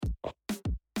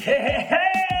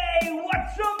Hey,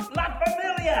 what's up, La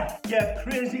Familia? You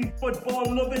crazy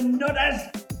football-loving nutters.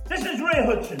 This is Ray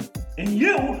Hudson, and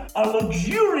you are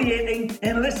luxuriating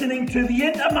in listening to the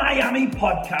Inter Miami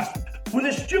podcast with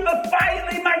the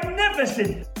stupefyingly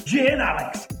magnificent Jay and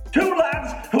Alex. Two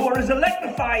lads who are as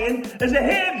electrifying as a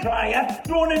hairdryer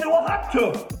thrown into a hot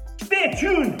tub. Stay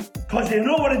tuned, because you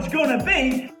know what it's going to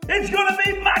be. It's going to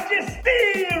be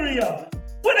magisterial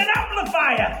with an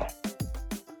amplifier.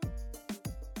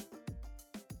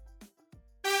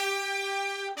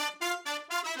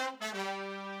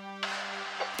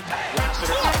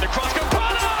 The cross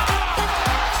Campana!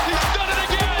 He's done it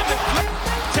again!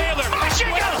 Taylor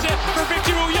squares it for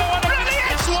Victor Ulloa.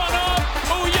 It's one up.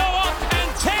 Ulloa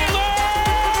and Taylor!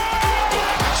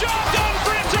 Job done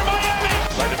for Inter Miami!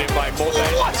 Landed in by Moses.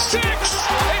 What? 6!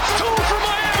 It's 2 for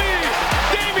Miami!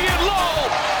 Damian Lowe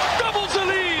doubles the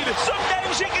lead! Some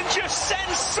days you can just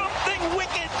sense something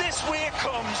wicked this way it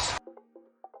comes.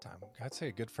 I'd say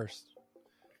a good first.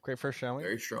 Great first showing.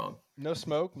 Very strong. No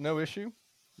smoke, no issue.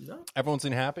 No. Everyone's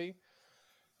in happy.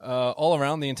 All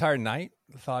around the entire night,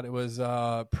 thought it was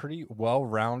pretty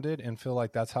well-rounded and feel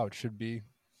like that's how it should be.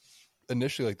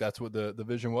 Initially, like that's what the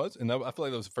vision was. And I feel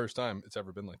like that was the first time it's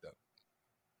ever been like that.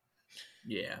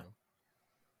 Yeah.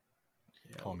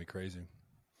 Call me crazy.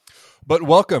 But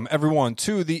welcome, everyone,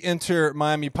 to the Inter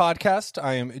Miami podcast.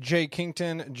 I am Jay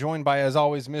Kington, joined by, as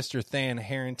always, Mr. Than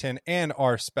Harrington and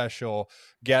our special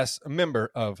guest,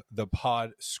 member of the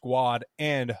pod squad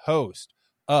and host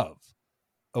of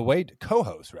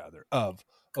co-host of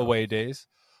Away Days,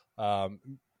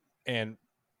 and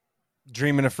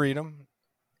Dreaming of Freedom,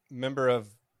 member of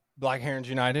Black Herons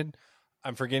United.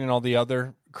 I'm forgetting all the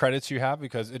other credits you have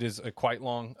because it is a quite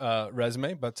long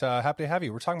resume, but happy to have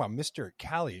you. We're talking about Mr.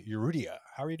 Cali Urrutia.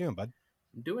 How are you doing, bud?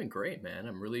 I'm doing great, man.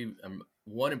 I'm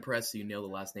one, impressed that you nailed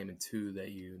the last name, and two, that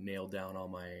you nailed down all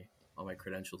my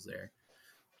credentials there.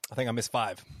 I think I missed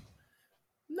 5.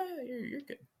 Nah, you're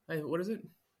good. What is it?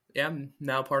 Yeah, I'm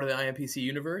now part of the IMPC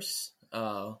universe.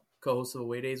 Co-host of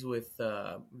Away Days with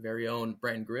very own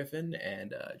Brandon Griffin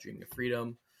and Dreaming of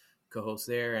Freedom, co-host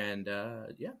there, and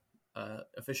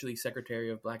officially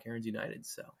secretary of Black Herons United.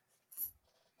 So,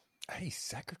 hey,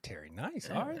 secretary, nice.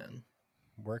 Yeah, all right, man.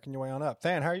 Working your way on up.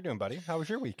 Than, how are you doing, buddy? How was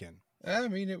your weekend? I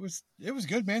mean, it was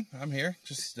good, man. I'm here,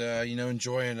 just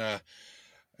enjoying a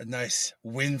nice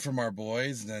win from our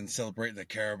boys, and then celebrating the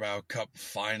Carabao Cup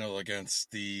final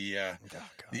against the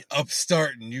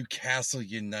upstart Newcastle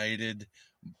United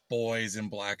boys in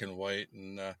black and white.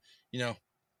 And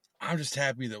I'm just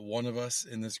happy that one of us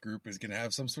in this group is going to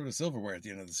have some sort of silverware at the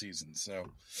end of the season. So,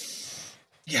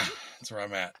 yeah, that's where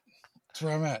I'm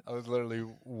at. I was literally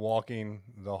walking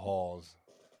the halls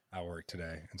at work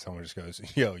today, and someone just goes,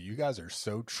 "Yo, you guys are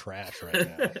so trash right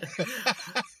now."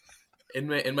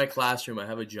 In my classroom, I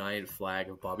have a giant flag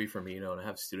of Bobby Firmino, and I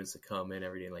have students that come in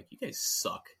every day and like, "You guys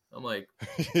suck." I'm like,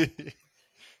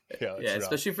 yeah,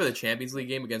 especially for the Champions League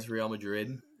game against Real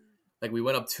Madrid. Like we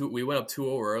went up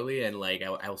 2-0 early, and like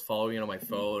I was following it on my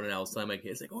phone, and I was telling my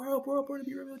kids like, we're up, we're going to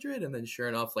beat Real Madrid." And then sure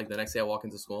enough, like the next day I walk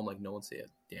into school, I'm like, no one say a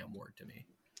damn word to me.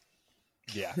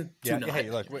 Yeah. Hey,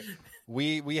 look,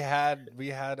 we had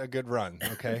a good run.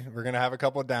 Okay, we're gonna have a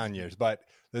couple of down years, but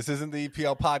this isn't the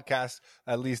EPL podcast,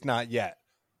 at least not yet.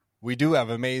 We do have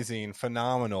amazing,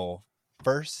 phenomenal,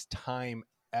 first time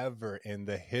ever in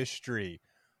the history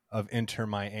of Inter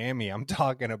Miami. I'm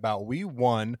talking about we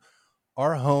won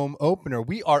our home opener.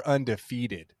 We are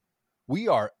undefeated.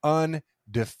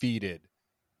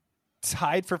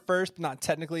 Tied for first, but not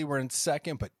technically. We're in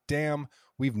second, but damn,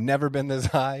 we've never been this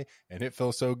high, and it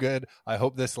feels so good. I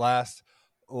hope this lasts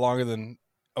longer than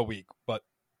a week, but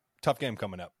tough game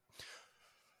coming up.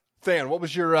 Than, what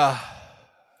was your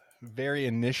very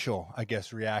initial, I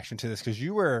guess, reaction to this? Because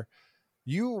you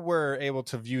were able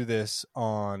to view this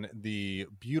on the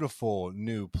beautiful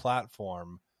new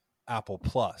platform, Apple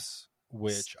Plus,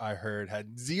 which I heard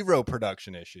had 0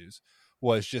 production issues,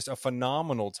 was just a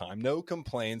phenomenal time. No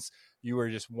complaints. You were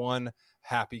just one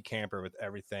happy camper with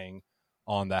everything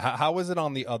on that. How was it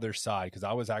on the other side? Because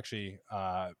I was actually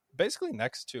basically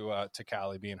next to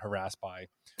Cali, being harassed by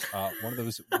one of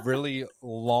those really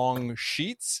long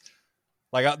sheets.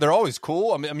 Like they're always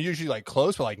cool. I mean, I'm usually like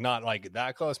close, but like not like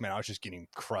that close. Man, I was just getting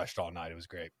crushed all night. It was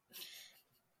great.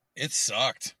 It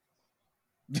sucked.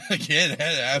 It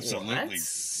absolutely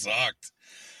sucked.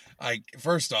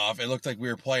 First off, it looked like we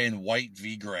were playing white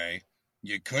v gray.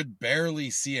 You could barely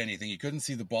see anything. You couldn't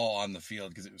see the ball on the field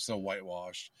because it was so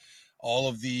whitewashed. All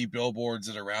of the billboards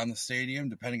that are around the stadium,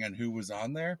 depending on who was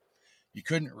on there, you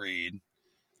couldn't read.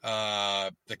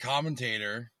 The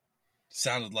commentator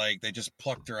sounded like they just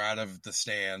plucked her out of the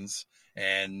stands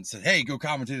and said, hey, go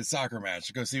commentate a soccer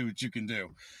match. Go see what you can do.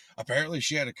 Apparently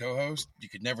she had a co-host. You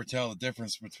could never tell the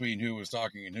difference between who was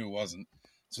talking and who wasn't.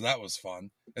 So that was fun.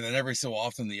 And then every so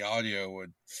often the audio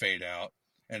would fade out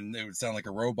and it would sound like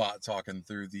a robot talking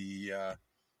through the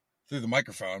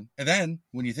microphone. And then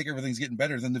when you think everything's getting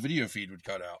better, then the video feed would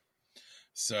cut out.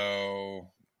 So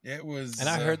it was. And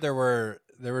I heard there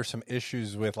were some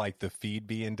issues with like the feed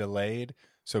being delayed.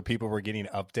 So people were getting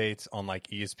updates on like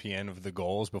ESPN of the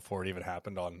goals before it even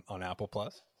happened on Apple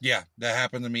Plus. Yeah, that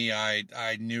happened to me.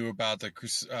 I knew about the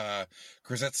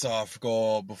Kuznetsov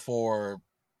goal before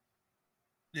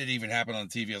it even happened on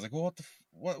TV. I was like, well,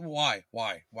 why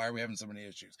are we having so many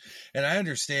issues? And I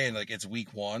understand like it's week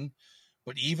 1,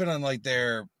 but even on like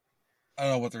their, I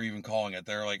don't know what they're even calling it.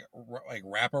 They're like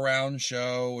wraparound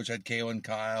show, which had Kaylin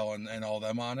Kyle and all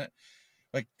them on it.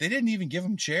 Like they didn't even give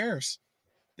them chairs.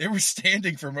 They were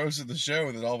standing for most of the show,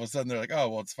 and then all of a sudden they're like, oh,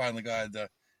 well, it's finally glad to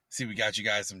see we got you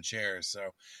guys some chairs. So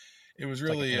it was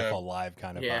really like NFL Live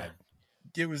kind of vibe.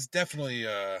 It was definitely,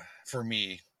 for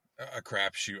me, a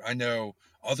crapshoot. I know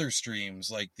other streams,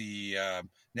 like the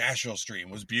national stream,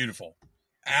 was beautiful.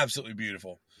 Absolutely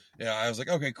beautiful. Yeah, I was like,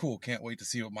 okay, cool. Can't wait to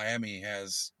see what Miami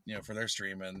has, for their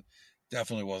stream, and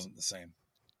definitely wasn't the same.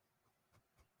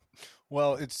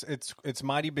 Well, it's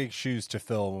mighty big shoes to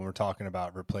fill when we're talking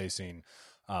about replacing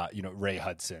Ray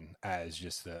Hudson as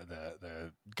just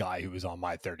the guy who was on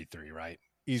My 33, right?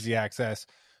 Easy access,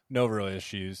 no real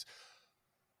issues.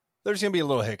 There's going to be a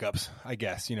little hiccups, I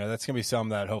guess. That's going to be some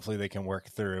that hopefully they can work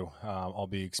through. I'll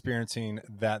be experiencing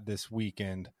that this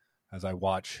weekend as I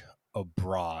watch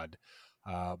abroad.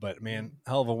 But, man,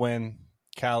 hell of a win.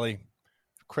 Callie,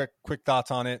 quick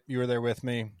thoughts on it. You were there with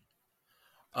me.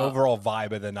 Overall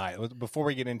vibe of the night. Before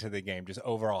we get into the game, just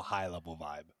overall high-level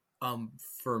vibe.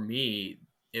 For me,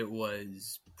 it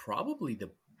was probably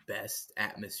the best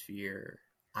atmosphere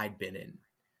I'd been in.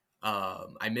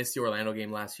 I missed the Orlando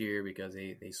game last year because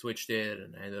they switched it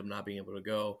and I ended up not being able to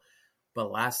go.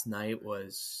 But last night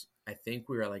was, I think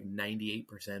we were at like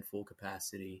 98% full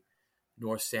capacity.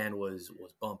 North Stand was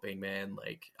bumping, man.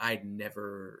 Like I'd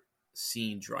never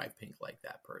seen Drive Pink like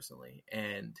that personally.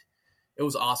 And it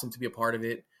was awesome to be a part of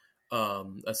it.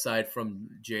 Aside from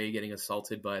Jay getting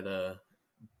assaulted by that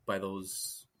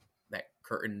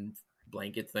curtain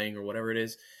blanket thing or whatever it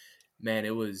is, man,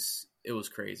 it was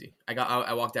crazy.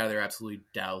 I walked out of there absolutely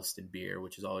doused in beer,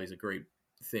 which is always a great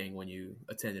thing when you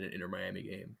attended an Inter Miami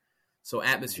game. So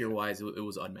atmosphere wise, it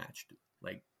was unmatched.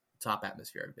 Like top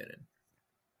atmosphere I've been in.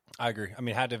 I agree. I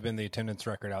mean, it had to have been the attendance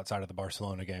record outside of the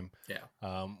Barcelona game.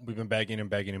 Yeah. We've been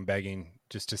begging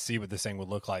just to see what this thing would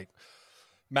look like.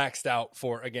 Maxed out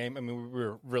for a game. I mean, we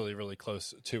were really, really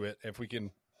close to it. If we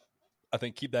can, I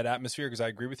think, keep that atmosphere, because I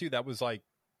agree with you. That was like,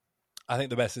 I think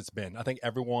the best it's been. I think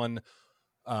everyone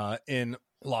in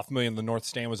Loftmillion, the North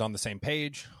Stand, was on the same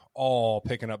page, all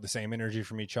picking up the same energy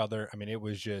from each other. I mean, it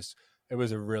was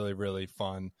a really, really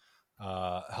fun,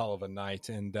 hell of a night.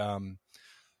 And,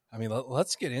 I mean,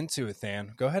 let's get into it,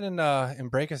 Than. Go ahead and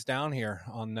break us down here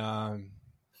on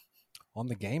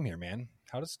the game here, man.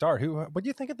 How to start? What do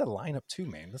you think of the lineup too,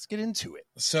 man? Let's get into it.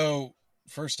 So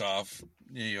first off,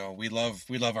 we love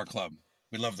our club.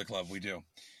 We love the club. We do.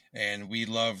 And we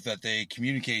love that they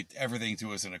communicate everything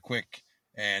to us in a quick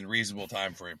and reasonable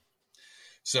time frame.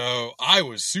 So I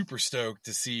was super stoked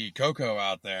to see Coco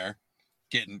out there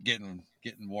getting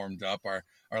warmed up, our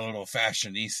little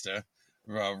fashionista,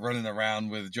 running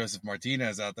around with Joseph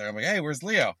Martinez out there. I'm like, hey, where's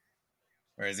Leo?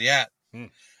 Where is he at?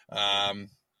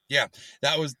 Yeah,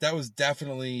 that was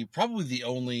definitely probably the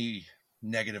only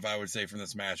negative I would say from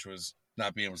this match was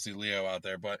not being able to see Leo out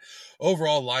there. But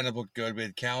overall, lineup looked good. We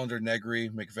had Calendar, Negri,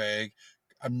 McVeigh.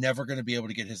 I'm never going to be able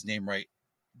to get his name right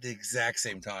the exact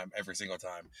same time every single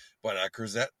time. But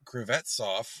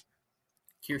Krivetsov.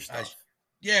 Kirstov.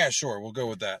 Yeah, sure. We'll go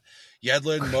with that.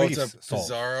 Yedlin, Mota,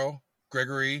 Pizarro,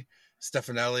 Gregory,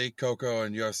 Stefanelli, Coco,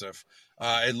 and Yosef.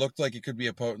 It looked like it could be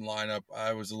a potent lineup.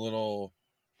 I was a little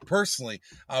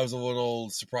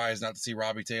surprised not to see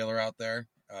Robbie Taylor out there.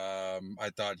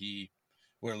 I thought he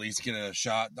would at least get a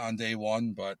shot on day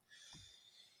one, but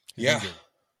yeah,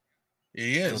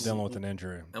 he is. Still dealing with an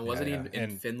injury. And wasn't he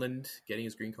in Finland getting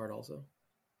his green card also?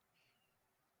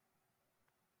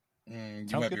 You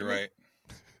might be right.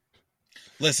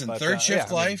 Listen, third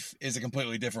shift life is a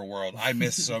completely different world. I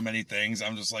miss so many things.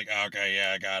 I'm just like, okay,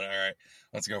 yeah, I got it. All right,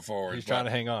 let's go forward. He's trying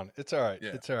to hang on. It's all right.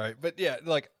 Yeah. It's all right. But yeah,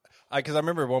 because I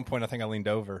remember at one point, I think I leaned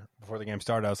over before the game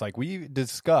started. I was like, we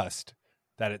discussed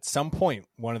that at some point,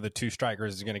 one of the two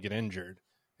strikers is going to get injured,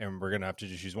 and we're going to have to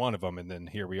just use one of them. And then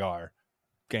here we are,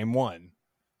 game one,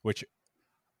 which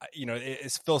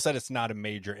as Phil said, it's not a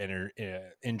major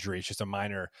injury. It's just a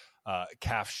minor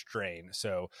calf strain.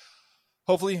 So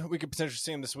hopefully we could potentially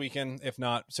see him this weekend. If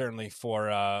not, certainly for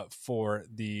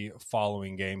the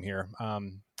following game here.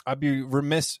 I'd be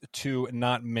remiss to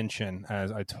not mention,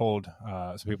 as I told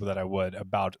some people that I would,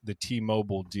 about the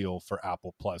T-Mobile deal for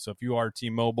Apple Plus. So if you are a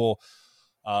T-Mobile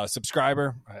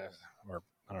subscriber, or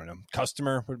I don't know,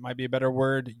 customer might be a better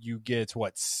word, you get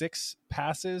 6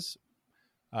 passes,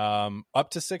 up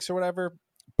to 6 or whatever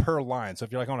per line. So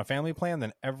if you're like on a family plan,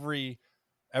 then every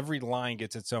line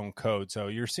gets its own code. So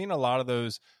you're seeing a lot of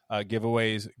those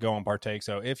giveaways go and partake.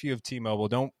 So if you have T-Mobile,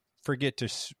 don't forget to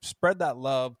spread that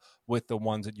love with the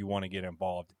ones that you want to get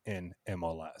involved in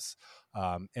MLS.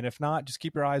 And if not, just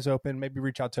keep your eyes open. Maybe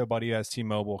reach out to a buddy who has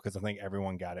T-Mobile, because I think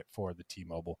everyone got it for the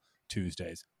T-Mobile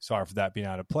Tuesdays. Sorry for that being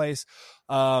out of place.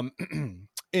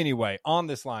 Anyway, on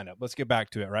this lineup, let's get back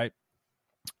to it, right?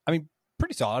 I mean,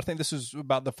 pretty solid. I think this is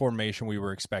about the formation we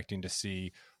were expecting to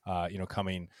see,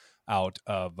 coming out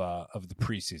of the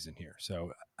preseason here.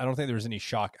 So I don't think there was any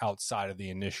shock outside of the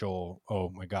initial, oh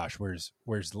my gosh,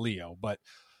 where's Leo? But,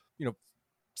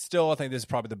 still, I think this is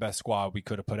probably the best squad we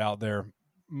could have put out there,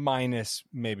 minus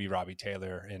maybe Robbie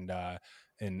Taylor and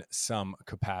in some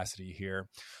capacity here.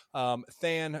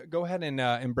 Than, go ahead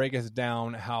and break us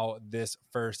down how this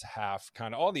first half,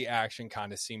 kind of all the action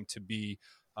kind of seemed to be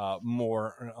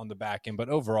more on the back end. But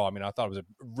overall, I mean, I thought it was a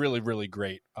really, really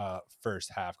great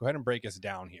first half. Go ahead and break us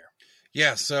down here.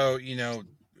 Yeah, so,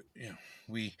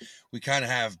 we kind of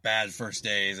have bad first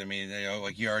days. I mean,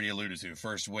 like you already alluded to,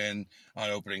 first win on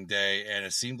opening day, and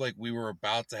it seemed like we were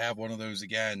about to have one of those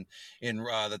again in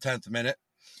the 10th minute.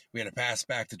 We had a pass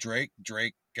back to Drake.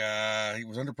 Drake, he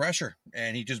was under pressure,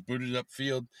 and he just booted it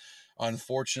upfield.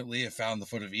 Unfortunately, it found the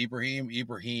foot of Ibrahim.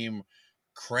 Ibrahim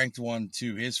cranked one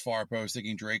to his far post,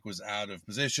 thinking Drake was out of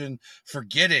position,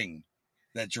 forgetting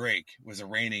that Drake was a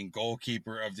reigning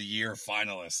goalkeeper of the year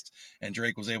finalist, and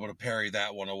Drake was able to parry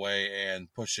that one away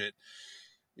and push it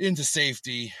into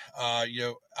safety. I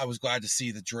was glad to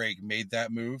see that Drake made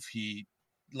that move. He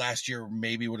last year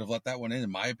maybe would have let that one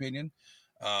in my opinion.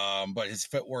 But his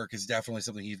footwork is definitely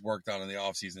something he's worked on in the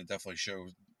offseason. It definitely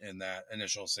showed in that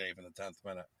initial save in the 10th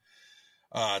minute.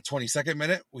 22nd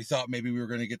minute, we thought maybe we were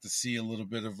going to get to see a little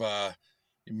bit of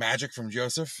magic from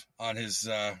Joseph on his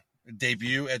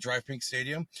debut at Drive Pink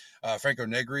Stadium. Franco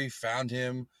Negri found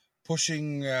him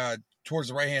pushing towards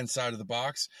the right-hand side of the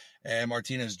box, and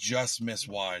Martinez just missed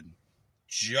wide,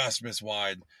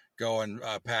 going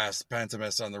past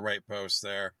Pantomis on the right post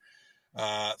there.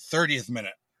 30th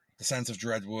minute, the sense of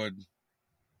dread would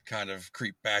kind of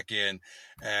creep back in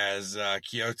as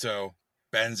Kyoto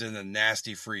bends in a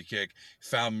nasty free kick,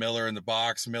 found Miller in the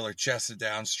box. Miller chests it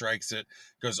down, strikes it,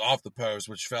 goes off the post,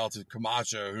 which fell to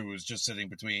Camacho, who was just sitting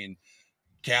between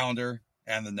Calendar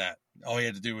and the net. All he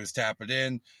had to do was tap it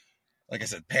in. Like I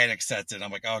said, panic sets in.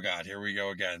 I'm like, oh God, here we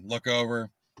go again. Look over,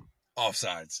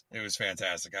 offsides. It was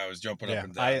fantastic. I was jumping up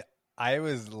and down. I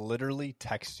was literally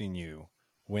texting you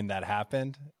when that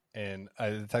happened, and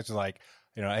the text was like,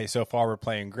 hey, so far we're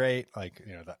playing great. Like,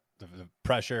 the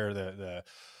pressure, the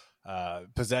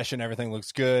possession, everything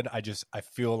looks good. I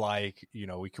feel like,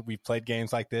 we've played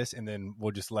games like this, and then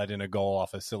we'll just let in a goal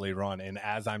off a silly run. And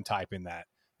as I'm typing that,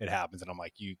 it happens, and I'm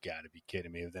like, you got to be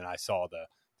kidding me. And then I saw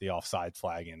the offside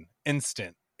flag, and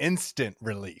instant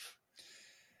relief.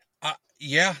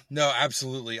 Yeah, no,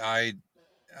 absolutely. I'm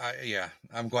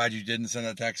glad you didn't send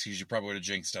that text, because you probably would have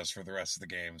jinxed us for the rest of the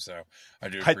game. So I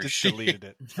do appreciate it. I just deleted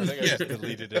it. I think I just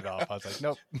deleted it off. I was like,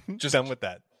 nope, just done with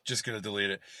that. Just going to delete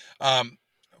it.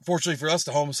 Fortunately for us,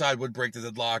 the home side would break the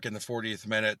deadlock in the 40th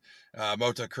minute.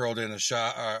 Mota curled in a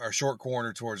short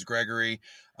corner towards Gregory.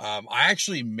 I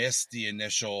actually missed the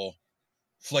initial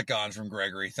flick on from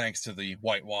Gregory, thanks to the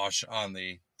whitewash on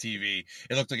the TV.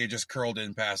 It looked like it just curled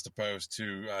in past the post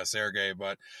to Sergey,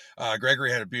 but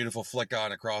Gregory had a beautiful flick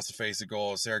on across the face of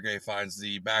goal. Sergey finds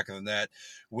the back of the net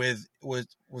with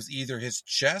was either his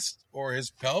chest or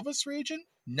his pelvis region.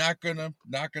 Not gonna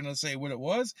say what it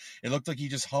was. It looked like he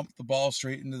just humped the ball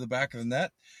straight into the back of the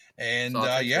net, and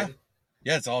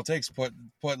it's all it takes. Put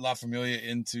La Familia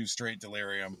into straight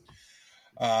delirium.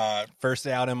 First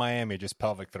day out in Miami, just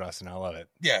pelvic thrust, and I love it.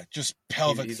 Yeah, just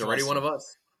pelvic. He's already one of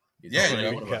us.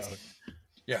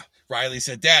 Yeah. Riley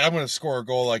said, "Dad, I'm going to score a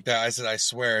goal like that." I said, "I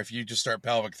swear, if you just start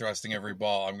pelvic thrusting every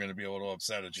ball, I'm going to be a little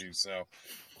upset at you." So,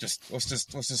 let's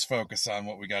just focus on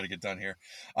what we got to get done here.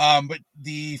 But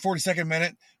the 42nd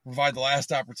minute provide the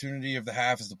last opportunity of the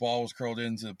half as the ball was curled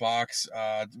into the box.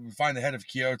 We find the head of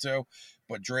Kyoto,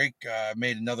 but Drake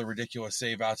made another ridiculous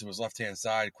save out to his left-hand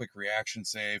side, quick reaction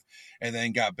save, and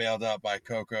then got bailed out by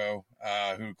Coco,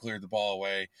 who cleared the ball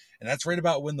away. And that's right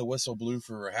about when the whistle blew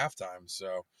for halftime.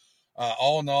 So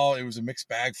all in all, it was a mixed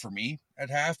bag for me at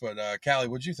half. But Callie,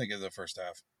 what did you think of the first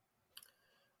half?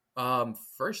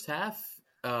 First half,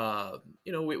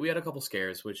 we had a couple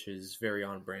scares, which is very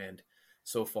on brand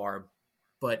so far.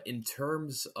 But in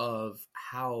terms of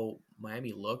how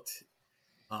Miami looked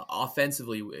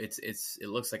offensively, it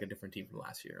looks like a different team from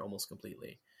last year, almost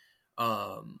completely.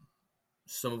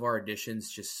 Some of our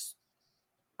additions just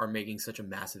are making such a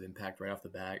massive impact right off the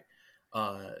bat.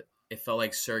 It felt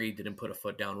like Sergey didn't put a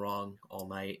foot down wrong all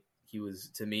night.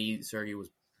 Sergey was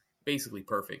basically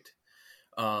perfect.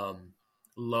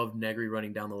 Loved Negri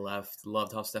running down the left.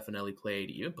 Loved how Stefanelli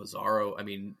played. Even Pizarro. I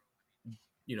mean,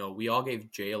 we all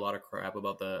gave Jay a lot of crap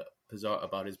about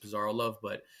his Pizarro love,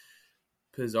 but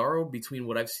Pizarro, between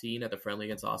what I've seen at the friendly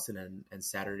against Austin and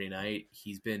Saturday night,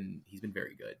 he's been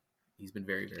very good. He's been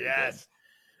very, very good.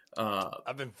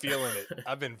 I've been feeling it.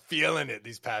 I've been feeling it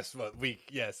these past week.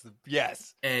 Yes.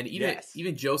 And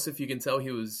even Joseph, you can tell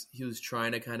he was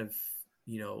trying to kind of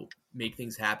make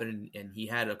things happen, and he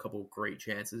had a couple great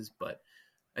chances, but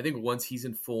I think once he's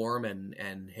in form and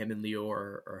him and Leo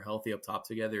are healthy up top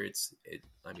together,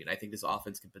 I think this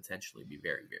offense can potentially be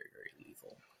very, very, very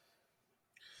lethal.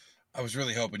 I was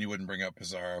really hoping you wouldn't bring up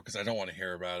Pizarro because I don't want to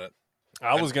hear about it.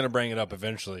 I was going to bring it up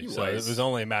eventually, so it was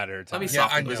only a matter of time.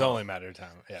 It was only a matter of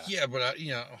time. Yeah, but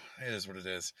it is what it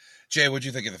is. Jay, what'd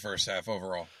you think of the first half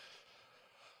overall?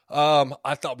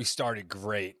 I thought we started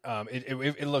great.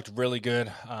 It looked really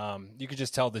good. You could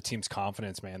just tell the team's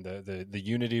confidence, man. The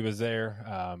unity was there.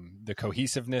 The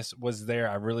cohesiveness was there.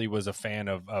 I really was a fan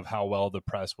of how well the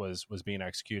press was being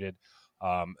executed.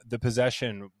 The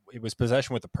possession, it was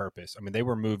possession with a purpose. I mean, they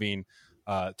were moving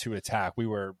to attack. We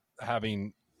were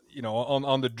having,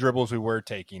 on the dribbles we were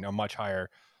taking a much higher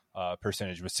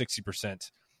percentage, with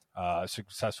 60%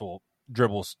 successful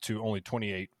dribbles to only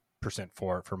 28%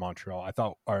 for Montreal. I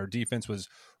thought our defense was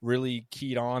really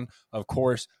keyed on. Of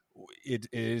course, it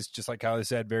is, just like Kylie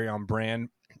said, very on brand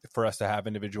for us to have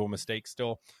individual mistakes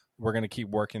still. We're going to keep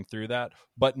working through that,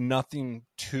 but nothing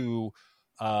too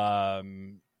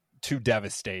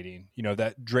devastating.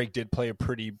 That Drake did play a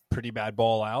pretty bad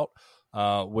ball out,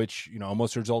 which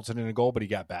almost resulted in a goal, but he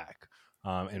got back.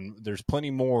 And there's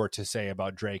plenty more to say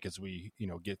about Drake as we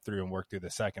get through and work through the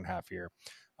second half here.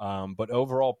 But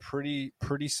overall, pretty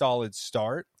solid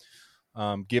start.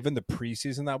 Given the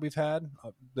preseason that we've had,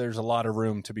 there's a lot of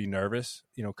room to be nervous.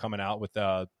 Coming out with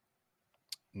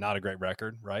not a great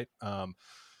record, right? A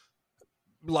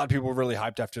lot of people were really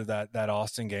hyped after that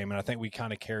Austin game, and I think we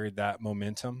kind of carried that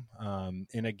momentum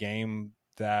in a game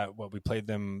that we played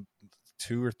them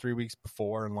 2 or 3 weeks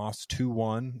before and lost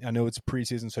 2-1. I know it's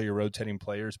preseason, so you're rotating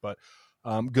players, but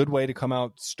good way to come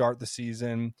out, start the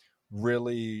season,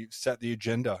 really set the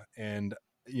agenda. And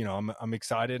I'm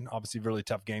excited. Obviously, really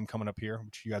tough game coming up here,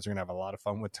 which you guys are gonna have a lot of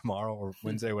fun with tomorrow or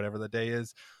Wednesday, whatever the day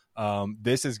is.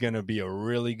 This is going to be a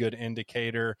really good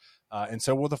indicator, and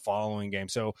so will the following game.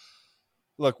 So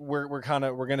look, we're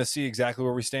going to see exactly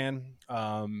where we stand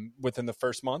within the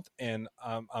first month, and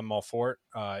I'm all for it.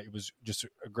 It was just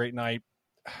a great night,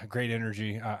 great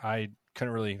energy. I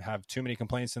couldn't really have too many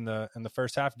complaints in the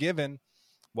first half, given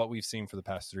what we've seen for the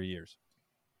past 3 years.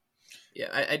 Yeah,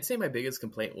 I'd say my biggest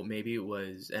complaint maybe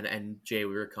was, and Jay,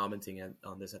 we were commenting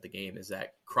on this at the game, is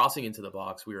that crossing into the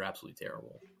box, we were absolutely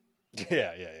terrible.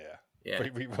 Yeah.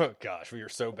 We were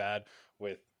so bad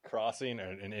with crossing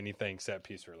and anything set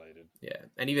piece related. Yeah,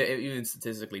 and even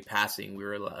statistically passing, we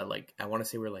were like, I want to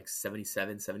say we're like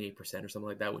 77, 78% or something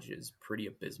like that, which is pretty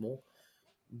abysmal.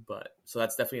 But so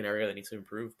that's definitely an area that needs to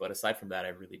improve. But aside from that, I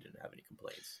really didn't have any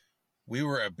complaints. We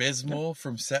were abysmal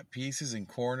from set pieces and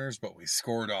corners, but we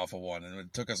scored off of one, and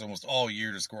it took us almost all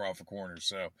year to score off a corner.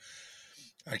 So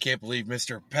I can't believe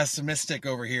Mr. Pessimistic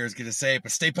over here is going to say it,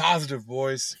 but stay positive,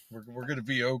 boys. We're going to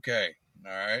be okay.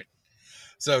 All right.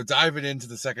 So diving into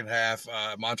the second half,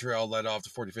 Montreal led off the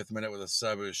 45th minute with a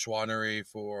sub of Chouannery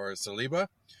for Saliba.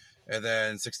 And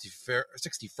then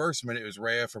 61st minute, it was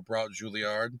Rea for Braut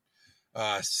Juillard.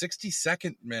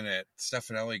 62nd minute,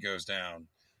 Stefanelli goes down.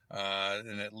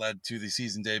 And it led to the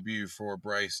season debut for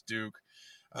Bryce Duke.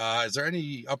 Is there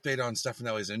any update on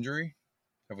Stefanelli's injury?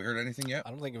 Have we heard anything yet? I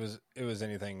don't think it was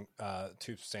anything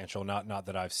too substantial, not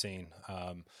that I've seen.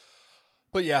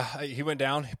 But yeah, he went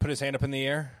down, he put his hand up in the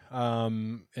air,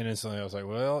 and instantly I was like,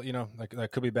 well, that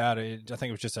could be bad. I think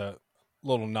it was just a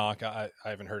little knock. I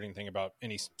haven't heard anything about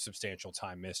any substantial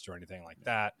time missed or anything like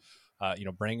that.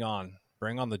 Bring on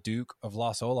the Duke of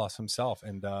Las Olas himself.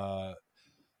 And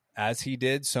as he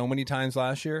did so many times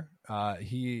last year,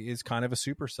 he is kind of a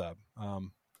super sub.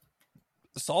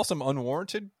 Saw some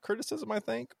unwarranted criticism, I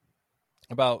think,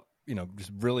 about,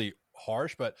 just really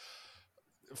harsh, but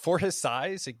for his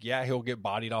size, he'll get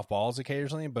bodied off balls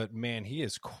occasionally, but man, he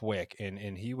is quick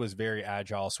and he was very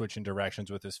agile, switching directions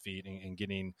with his feet and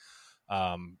getting,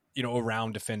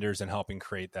 around defenders and helping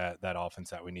create that offense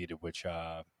that we needed, which,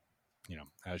 as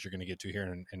you're going to get to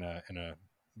here in a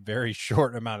very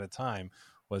short amount of time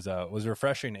was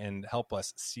refreshing and helped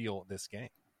us seal this game.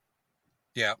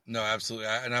 Yeah, no, absolutely.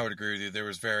 And I would agree with you. There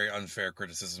was very unfair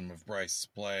criticism of Bryce's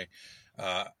play.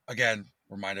 Again,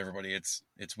 remind everybody it's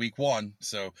week 1,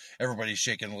 so everybody's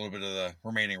shaking a little bit of the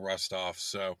remaining rust off.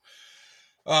 So,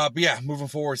 but yeah, moving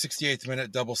forward, 68th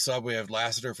minute double sub. We have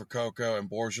Lassiter for Coco and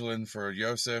Borgelin for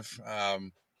Josef.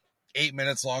 8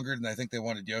 minutes longer than I think they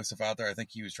wanted Josef out there. I think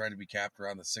he was trying to be capped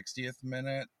around the 60th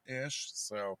minute ish.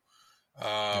 So,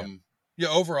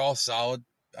 overall solid.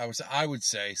 I would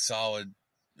say solid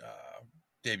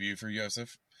debut for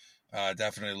Josef.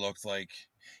 Definitely looked like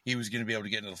he was going to be able to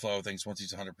get into the flow of things once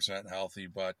he's 100% healthy.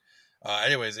 But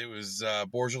anyways, it was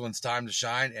Borgelin's time to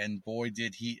shine, and boy,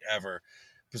 did he ever.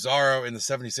 Pizarro in the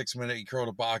 76th minute, he curled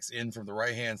a box in from the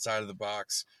right-hand side of the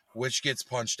box, which gets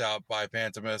punched out by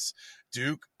Pantemis.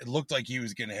 Duke, it looked like he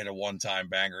was going to hit a one-time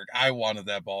banger. I wanted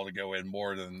that ball to go in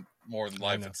more than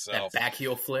life itself. That back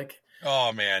heel flick.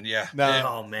 Oh, man, yeah.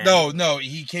 No,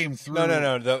 he came through.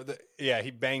 No.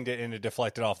 He banged it and it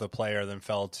deflected off the player, then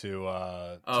fell to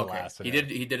Lassiter.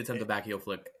 He did attempt the back heel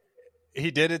flick. He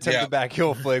did attempt the back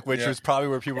heel flick, which was probably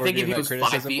where people were getting that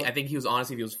criticism. 5 feet, I think he was,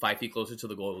 honestly, if he was 5 feet closer to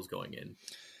the goal, it was going in.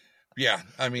 Yeah,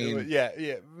 I mean,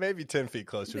 maybe 10 feet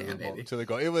closer to the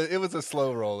goal. It was a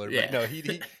slow roller, but no,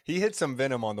 he hit some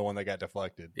venom on the one that got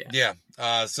deflected. Yeah.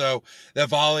 So that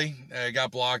volley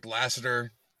got blocked.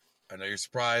 Lassiter, I know you're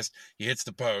surprised, he hits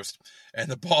the post,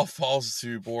 and the ball falls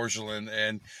to Borgelin,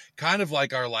 and kind of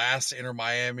like our last Inter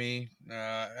Miami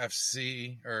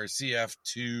FC or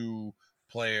CF2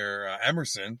 player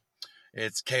Emerson.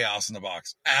 It's chaos in the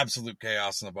box. Absolute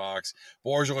chaos in the box.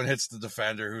 Borgelin hits the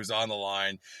defender who's on the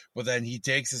line, but then he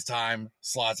takes his time,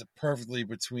 slots it perfectly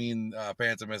between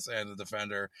Pantemis and the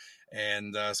defender,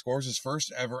 and scores his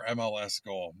first ever MLS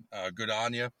goal. Good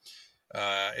on you.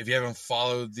 If you haven't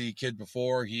followed the kid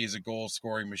before, he is a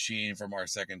goal-scoring machine from our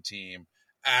second team.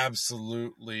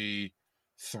 Absolutely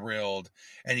thrilled,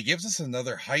 and he gives us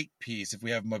another height piece if we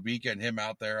have Mabika and him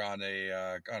out there on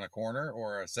a corner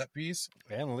or a set piece.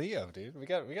 And Leo, dude, we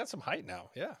got some height now.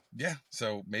 Yeah.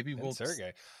 So maybe we'll.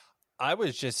 Sergey,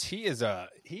 he is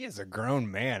a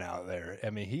grown man out there. I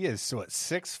mean, he is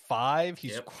 6'5".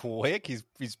 He's quick.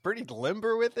 He's pretty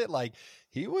limber with it. Like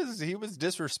he was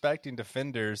disrespecting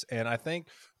defenders, and I think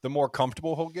the more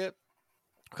comfortable he'll get,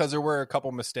 because there were a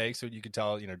couple mistakes, so you could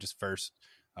tell, just first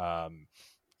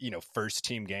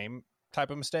team game type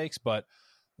of mistakes, but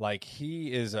like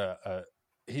he is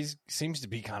he seems to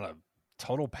be kind of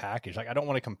total package. Like I don't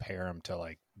want to compare him to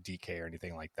like DK or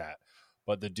anything like that,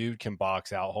 but the dude can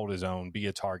box out, hold his own, be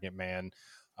a target man.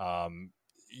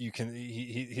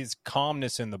 His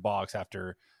calmness in the box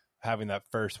after having that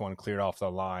first one cleared off the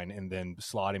line and then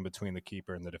slotting between the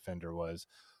keeper and the defender was,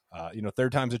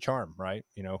 third time's a charm, right?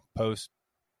 Post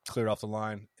cleared off the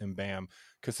line and bam,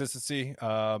 consistency.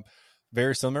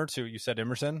 Very similar to, you said,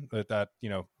 Emerson, with that,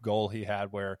 goal he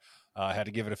had where had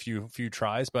to give it a few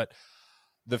tries. But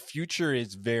the future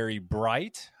is very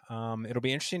bright. It'll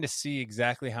be interesting to see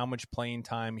exactly how much playing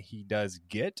time he does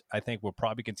get. I think we'll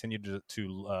probably continue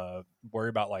to worry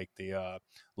about like the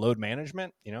load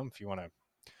management, if you want a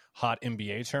hot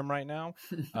NBA term right now,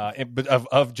 but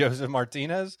of Josef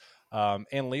Martinez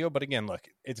and Leo. But again, look,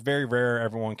 it's very rare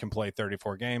everyone can play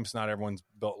 34 games. Not everyone's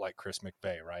built like Chris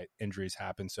McVay, right? Injuries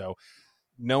happen. So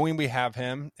knowing we have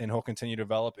him and he'll continue to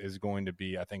develop is going to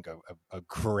be, I think, a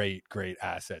great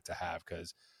asset to have,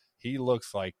 because he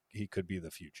looks like he could be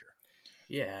the future.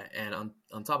 Yeah, and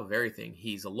on top of everything,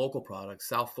 he's a local product,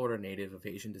 South Florida native of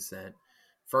Asian descent,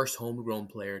 first homegrown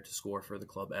player to score for the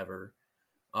club ever.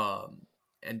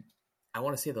 And I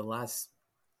want to say the last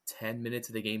 10 minutes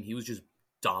of the game, he was just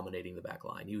dominating the back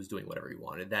line. He was doing whatever he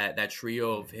wanted. That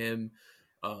trio of him,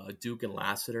 Duke and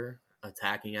Lassiter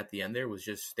attacking at the end there was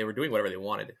just, they were doing whatever they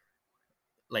wanted.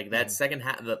 Like that second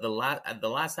half, the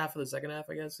last half of the second half,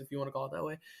 I guess, if you want to call it that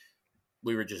way,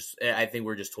 I think we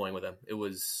were just toying with them. It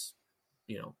was,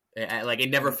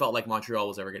 it never felt like Montreal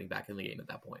was ever getting back in the game at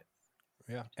that point.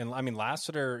 Yeah. And I mean,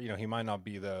 Lassiter, he might not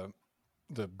be the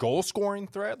the goal scoring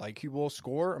threat. Like, he will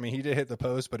score. I mean, he did hit the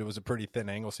post, but it was a pretty thin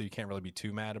angle, so you can't really be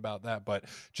too mad about that. But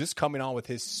just coming on with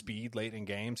his speed late in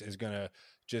games is going to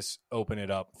just open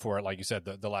it up for, like you said,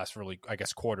 the last really, I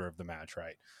guess, quarter of the match,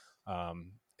 right?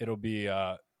 It'll be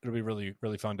really,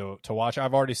 really fun to watch.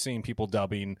 I've already seen people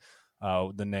dubbing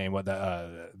the name with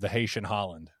the Haitian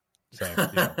Holland. So,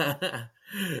 yeah.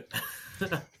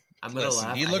 I'm gonna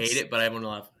laugh. I hate it, but I'm gonna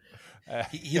laugh.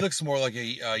 He looks more like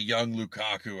a young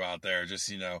Lukaku out there,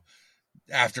 just,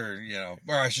 after,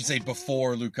 or I should say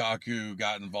before Lukaku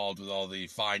got involved with all the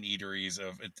fine eateries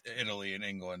of Italy and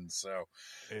England. So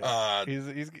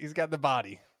he's got the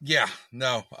body. Yeah,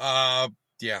 no.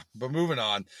 Yeah, but moving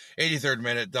on. 83rd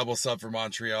minute, double sub for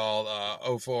Montreal,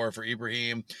 0-4 for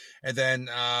Ibrahim. And then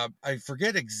I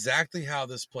forget exactly how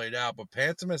this played out, but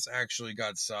Pantemis actually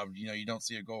got subbed. You don't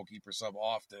see a goalkeeper sub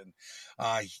often.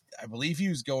 I believe he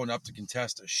was going up to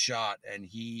contest a shot, and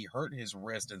he hurt his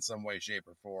wrist in some way, shape,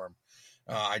 or form.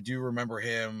 I do remember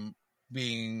him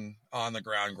being on the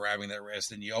ground, grabbing that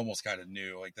wrist, and you almost kind of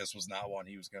knew, like, this was not one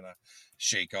he was going to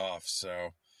shake off. So...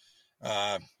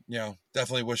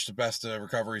 definitely wish the best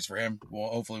recoveries for him. Well,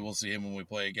 hopefully we'll see him when we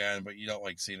play again, but you don't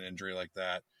like seeing an injury like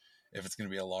that if it's going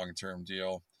to be a long-term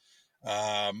deal.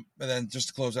 And then just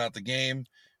to close out the game,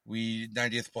 we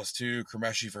 90th +2,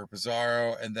 Kremeshi for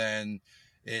Pizarro, and then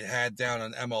it had down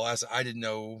on MLS. I didn't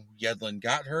know Yedlin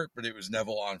got hurt, but it was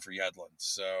Neville on for Yedlin.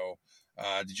 So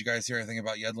did you guys hear anything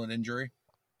about Yedlin injury?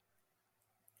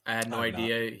 I had no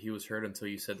idea he was hurt until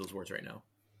you said those words right now.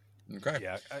 Okay.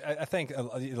 Yeah, I think a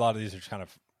lot of these are kind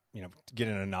of,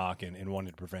 getting a knock and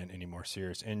wanting to prevent any more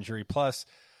serious injury. Plus,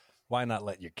 why not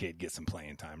let your kid get some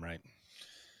playing time, right?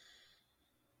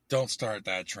 Don't start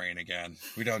that train again.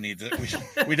 We don't need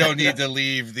to. We don't need to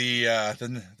leave the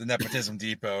nepotism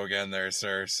depot again, there,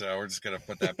 sir. So we're just gonna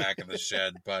put that back in the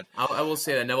shed. But I will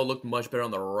say that Neville looked much better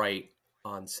on the right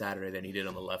on Saturday than he did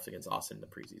on the left against Austin in the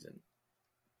preseason.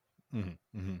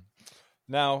 Mm-hmm. Mm-hmm.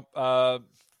 Now,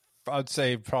 I'd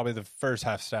say probably the first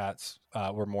half stats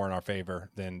were more in our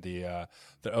favor than the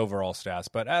overall stats.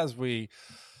 But as we,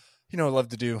 love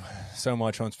to do so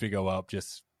much once we go up,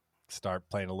 just start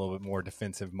playing a little bit more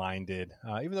defensive minded.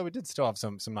 Even though we did still have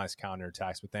some nice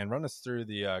counterattacks. But then run us through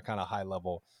the kind of high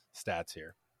level stats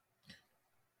here.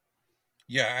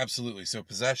 Yeah, absolutely. So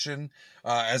possession,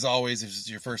 as always, if it's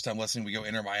your first time listening, we go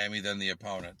Inter Miami, then the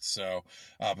opponent. So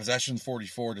possession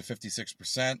 44 to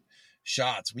 56%.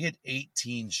 Shots, we had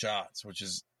 18 shots, which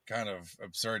is kind of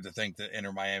absurd to think that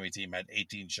Inter Miami team had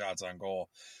 18 shots on goal.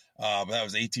 But that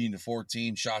was 18 to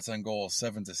 14. Shots on goal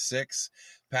 7 to 6.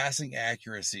 Passing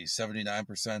accuracy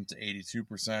 79% to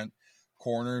 82%.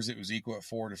 Corners, it was equal at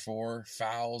 4 to 4.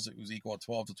 Fouls, it was equal at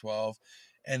 12 to 12.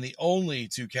 And the only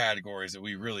two categories that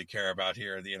we really care about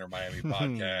here at the Inter Miami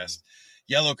podcast,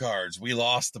 yellow cards, we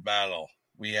lost the battle.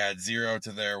 We had 0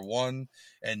 to their 1,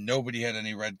 and nobody had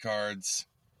any red cards.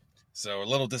 So a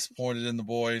little disappointed in the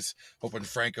boys, hoping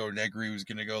Franco Negri was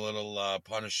going to go a little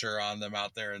Punisher on them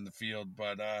out there in the field.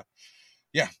 But,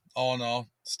 yeah, all in all,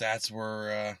 stats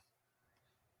were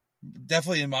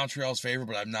definitely in Montreal's favor,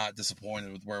 but I'm not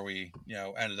disappointed with where we,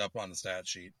 ended up on the stat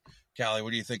sheet. Callie,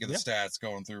 what do you think of the stats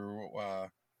going through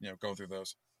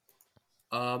those?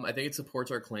 I think it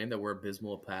supports our claim that we're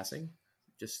abysmal at passing,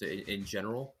 just in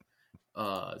general.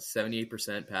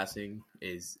 78% passing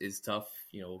is tough.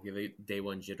 We'll give it day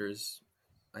one jitters,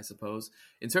 I suppose.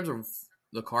 In terms of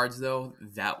the cards, though,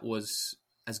 that was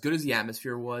as good as the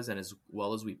atmosphere was, and as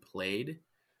well as we played.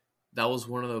 That was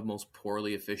one of the most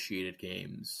poorly officiated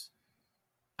games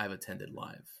I've attended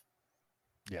live.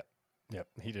 Yep.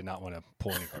 He did not want to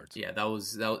pull any cards. Yeah, it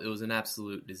was an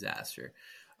absolute disaster.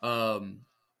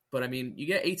 But I mean, you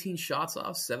get 18 shots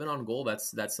off, 7 on goal.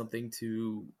 That's something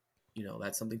to.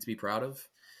 That's something to be proud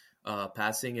of.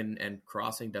 Passing and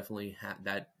crossing definitely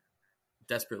that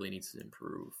desperately needs to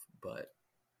improve, but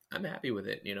I'm happy with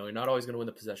it. You're not always going to win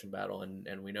the possession battle,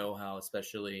 and we know how,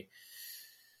 especially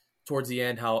towards the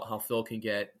end, how Phil can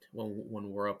get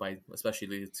when we're up by, especially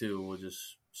the 2, we'll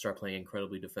just start playing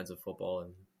incredibly defensive football,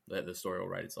 and the story will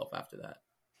write itself after that.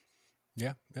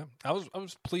 Yeah. I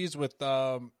was pleased with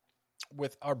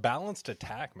our balanced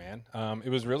attack, man. It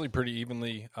was really pretty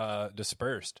evenly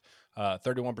dispersed.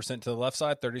 31% to the left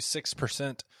side,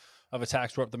 36% of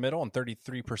attacks were up the middle, and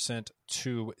 33%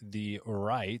 to the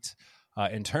right.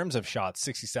 In terms of shots,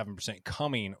 67%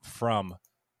 coming from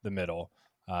the middle,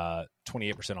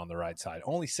 28% on the right side,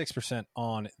 only 6%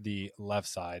 on the left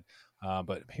side.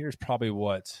 But here's probably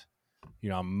what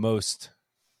I'm most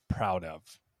proud of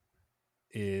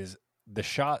is the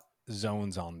shot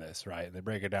zones on this, right? They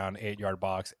break it down 8-yard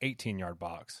box, 18-yard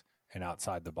box, and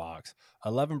outside the box.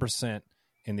 11%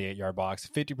 in the 8-yard box,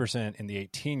 50% in the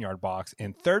 18-yard box,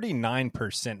 and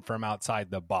 39% from outside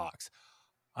the box.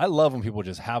 I love when people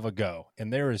just have a go.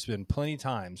 And there has been plenty of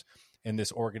times in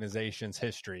this organization's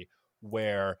history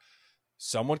where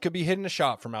someone could be hitting a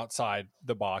shot from outside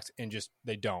the box and just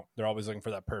they don't. They're always looking for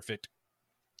that perfect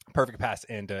pass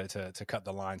in to cut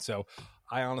the line. So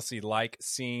I honestly like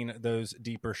seeing those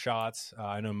deeper shots.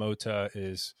 I know Mota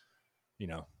is,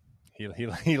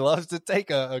 he loves to take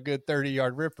a good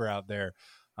 30-yard ripper out there.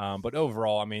 But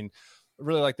overall, I mean,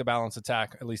 really like the balanced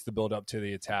attack, at least the build up to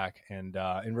the attack, and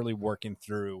really working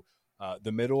through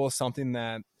the middle is something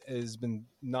that has been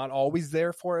not always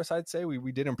there for us. I'd say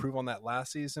we did improve on that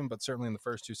last season, but certainly in the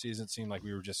first 2 seasons, it seemed like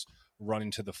we were just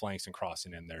running to the flanks and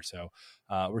crossing in there. So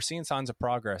we're seeing signs of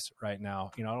progress right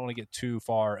now. I don't want to get too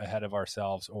far ahead of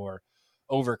ourselves or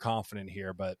overconfident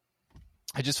here, but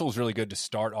it just feels really good to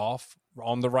start off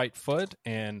on the right foot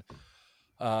and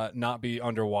not be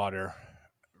underwater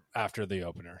after the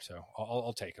opener. So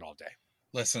I'll take it all day.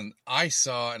 Listen, I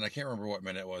saw, and I can't remember what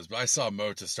minute it was, but I saw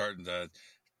Mota starting to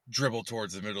dribble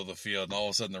towards the middle of the field, and all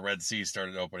of a sudden the Red Sea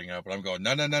started opening up, and I'm going,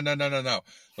 no.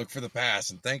 Look for the pass,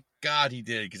 and thank God he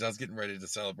did, because I was getting ready to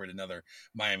celebrate another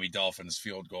Miami Dolphins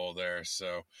field goal there.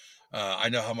 So I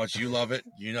know how much you love it.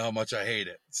 You know how much I hate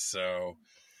it. So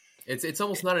it's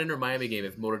almost not an Inter Miami game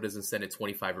if Mota doesn't send it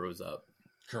 25 rows up.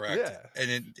 Correct. Yeah.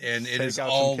 And it is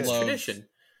all love. Tradition.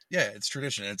 Yeah, it's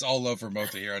tradition. It's all love for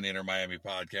Mota here on the Inter Miami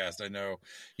podcast. I know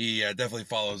he definitely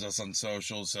follows us on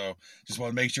social, so just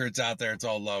want to make sure it's out there. It's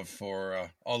all love for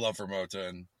Mota,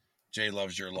 and Jay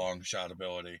loves your long shot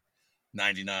ability,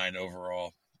 99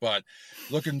 overall. But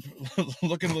looking a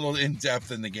little in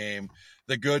depth in the game,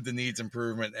 the good, the needs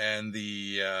improvement, and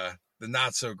the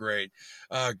not so great.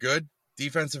 Good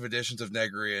defensive additions of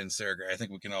Negri and Sergey. I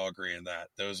think we can all agree on that.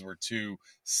 Those were 2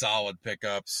 solid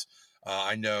pickups.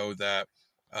 I know that.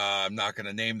 I'm not going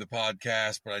to name the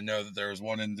podcast, but I know that there was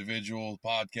one individual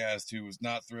podcast who was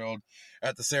not thrilled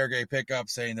at the Sergey pickup,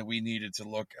 saying that we needed to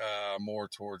look more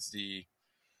towards the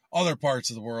other parts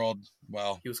of the world.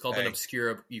 Well, he was called an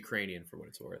obscure Ukrainian, for what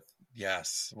it's worth.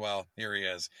 Yes. Well, here he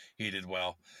is. He did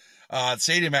well.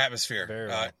 Stadium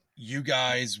atmosphere. You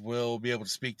guys will be able to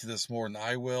speak to this more than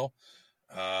I will.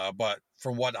 But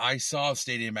from what I saw,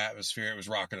 stadium atmosphere, it was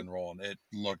rocking and rolling. It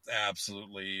looked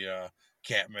absolutely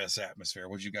can't miss atmosphere.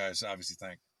 What'd you guys obviously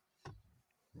think?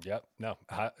 Yep. No,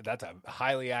 that's a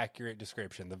highly accurate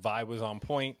description. The vibe was on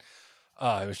point.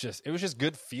 It was just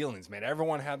good feelings, man.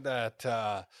 Everyone had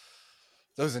that,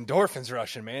 those endorphins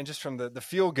rushing, man, just from the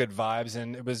feel good vibes.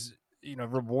 And it was,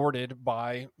 rewarded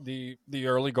by the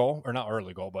early goal, or not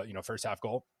early goal, but, first half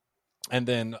goal. And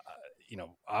then,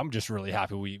 I'm just really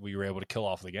happy we were able to kill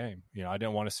off the game. I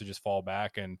didn't want us to just fall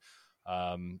back, and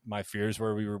my fears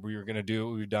were we were going to do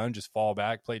what we've done, just fall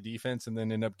back, play defense, and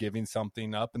then end up giving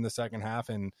something up in the second half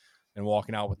and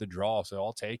walking out with the draw. So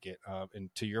I'll take it. And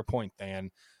to your point,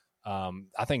 Dan,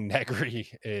 I think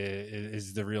Negri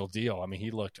is the real deal. I mean,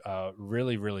 he looked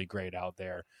really, really great out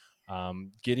there,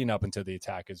 getting up into the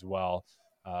attack as well.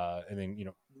 And then,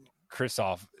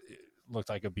 Kristoff looked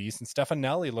like a beast, and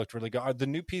Stefanelli looked really good. The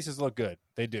new pieces look good.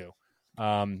 They do.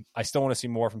 I still want to see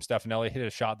more from Stefanelli. Hit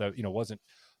a shot that, wasn't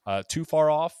too far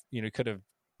off. Could have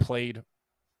played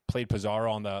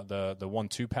Pizarro on the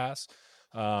 1-2 pass.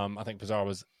 I think Pizarro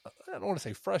was, I don't want to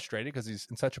say frustrated because he's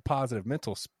in such a positive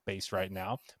mental space right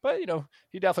now, but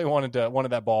he definitely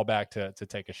wanted that ball back to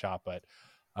take a shot. But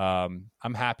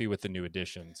I'm happy with the new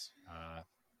additions.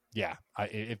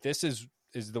 If this is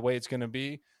the way it's going to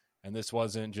be, and this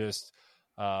wasn't just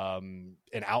an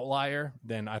outlier,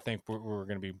 then I think we're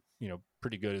going to be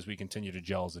pretty good as we continue to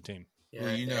gel as a team. Yeah,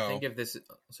 well, I think if this,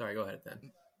 sorry, go ahead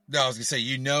then. No, I was going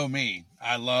to say, me.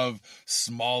 I love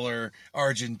smaller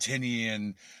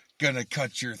Argentinian, gonna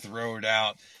cut your throat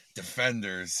out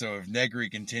defenders. So if Negri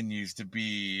continues to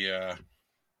be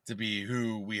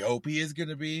who we hope he is going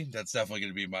to be, that's definitely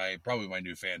going to be probably my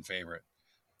new fan favorite.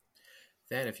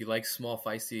 Dan, if you like small,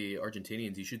 feisty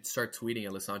Argentinians, you should start tweeting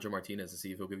at Lisandro Martinez to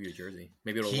see if he'll give you a jersey.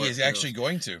 Maybe it'll work. He's actually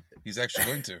going to. He's actually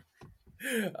going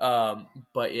to.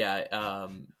 But yeah,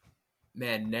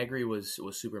 man, Negri was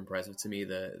super impressive to me.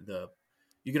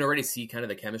 You can already see kind of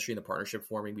the chemistry and the partnership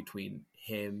forming between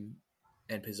him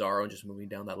and Pizarro, and just moving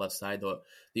down that left side.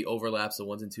 The overlaps, the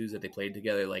 1s and 2s that they played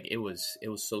together, like it was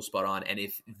so spot on. And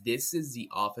if this is the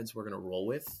offense we're gonna roll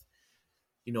with,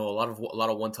 a lot of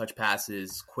 1-touch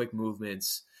passes, quick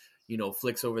movements,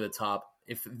 flicks over the top.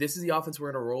 If this is the offense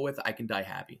we're gonna roll with, I can die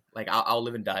happy. Like I'll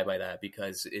live and die by that,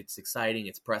 because it's exciting,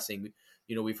 it's pressing.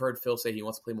 We've heard Phil say he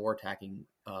wants to play more attacking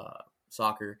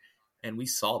soccer. And we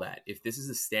saw that. If this is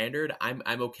a standard, I'm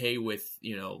okay with,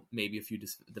 maybe a few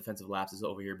defensive lapses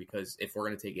over here, because if we're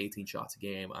going to take 18 shots a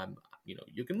game,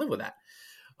 you can live with that.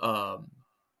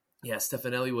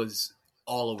 Stefanelli was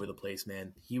all over the place,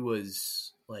 man. He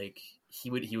was like, he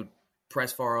would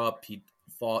press far up, he'd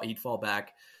fall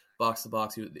back, box to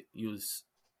box. He was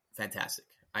fantastic.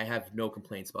 I have no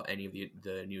complaints about any of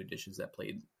the new additions that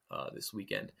played this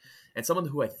weekend. And someone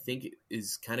who I think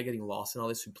is kind of getting lost in all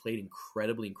this, who played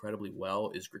incredibly, incredibly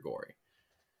well, is Grigori.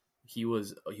 He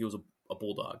was a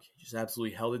bulldog. He just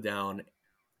absolutely held it down,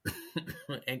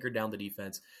 anchored down the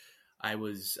defense. I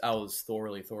was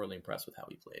thoroughly, thoroughly impressed with how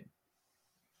he played.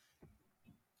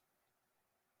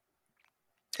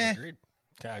 Agreed.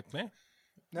 Okay.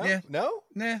 No.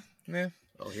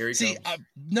 Oh, here he See, comes.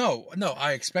 no,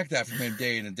 I expect that from him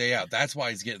day in and day out. That's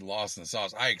why he's getting lost in the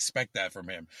sauce. I expect that from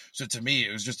him. So to me,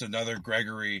 it was just another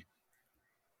Gregory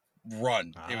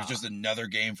run. It was just another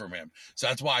game from him. So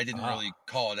that's why I didn't really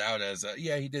call it out as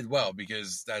he did well,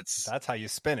 because that's how you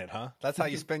spin it, huh? That's how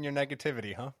you spin your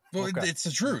negativity, huh? Well, Okay. it's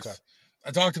the truth. Okay.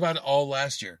 I talked about it all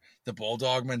last year, the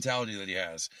bulldog mentality that he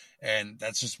has, and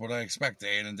that's just what I expect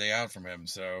day in and day out from him.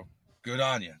 So good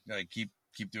on you. Like, keep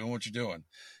doing what you're doing.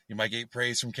 You might get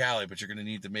praise from Callie, but you're going to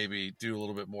need to maybe do a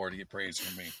little bit more to get praise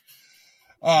from me.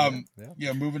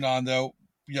 Moving on though.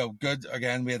 Good.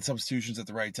 Again, we had substitutions at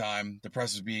the right time. The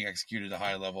press was being executed at a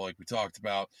high level, like we talked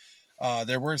about.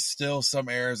 There were still some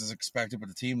errors as expected, but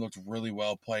the team looked really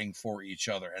well playing for each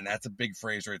other, and that's a big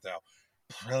phrase right now.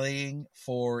 Playing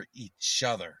for each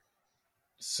other.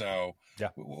 So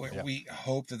we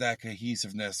hope that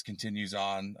cohesiveness continues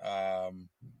on.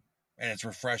 And it's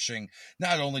refreshing,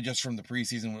 not only just from the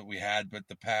preseason that we had, but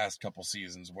the past couple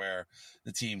seasons where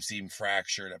the team seemed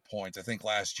fractured at points. I think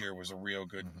last year was a real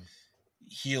good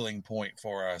healing point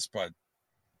for us, but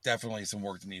definitely some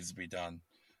work that needs to be done.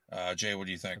 Jay, what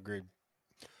do you think? Agreed.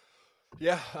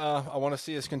 Yeah, I want to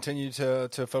see us continue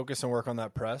to focus and work on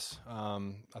that press. I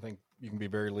think you can be a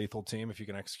very lethal team if you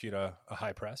can execute a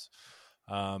high press.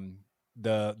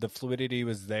 The fluidity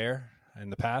was there in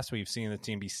the past. We've seen the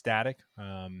team be static,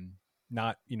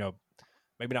 not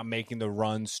maybe not making the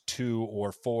runs to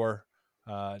or for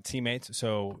teammates.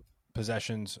 So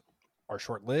possessions are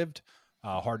short-lived,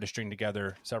 hard to string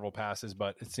together several passes,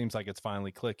 but it seems like it's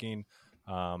finally clicking.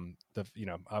 All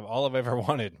I've ever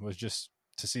wanted was just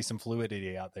to see some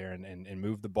fluidity out there and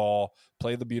move the ball,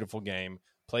 play the beautiful game,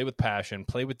 play with passion,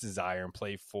 play with desire, and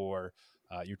play for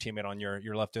your teammate on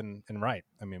your left and right.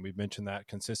 I mean, we've mentioned that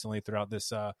consistently throughout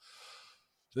the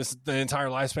entire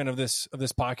lifespan of this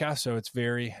podcast. So it's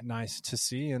very nice to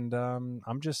see. And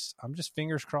I'm just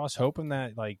fingers crossed, hoping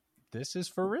that this is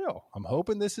for real. I'm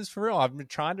hoping this is for real. I've been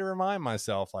trying to remind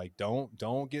myself,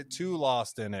 don't get too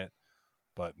lost in it.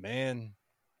 But man,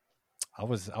 I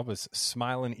was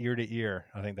smiling ear to ear,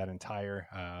 I think, that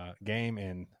entire game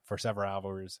and for several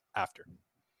hours after.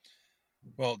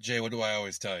 Well, Jay, what do I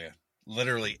always tell you?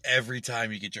 Literally every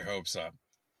time you get your hopes up,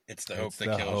 it's the hope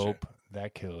that kills you.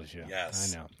 That kills you.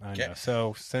 Yes. I know.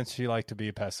 So since you like to be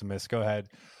a pessimist, go ahead.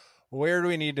 Where do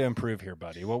we need to improve here,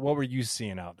 buddy? What were you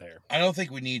seeing out there? I don't think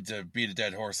we need to beat a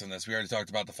dead horse on this. We already talked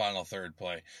about the final third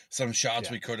play. Some shots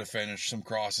we could have finished. Some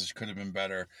crosses could have been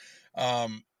better.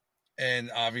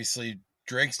 And obviously,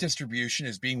 Drake's distribution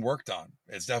is being worked on.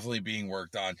 It's definitely being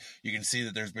worked on. You can see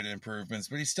that there's been improvements,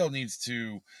 but he still needs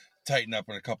to tighten up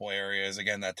in a couple areas.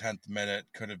 Again, that 10th minute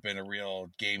could have been a real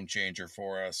game changer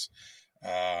for us.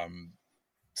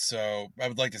 So I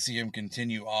would like to see him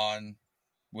continue on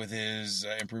with his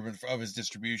improvement of his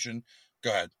distribution. Go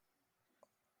ahead.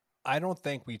 I don't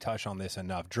think we touch on this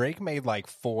enough. Drake made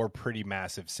 4 pretty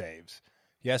massive saves.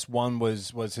 Yes, one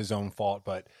was his own fault,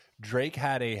 but Drake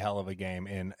had a hell of a game.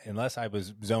 And unless I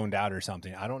was zoned out or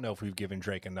something, I don't know if we've given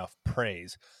Drake enough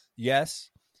praise. Yes,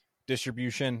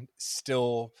 distribution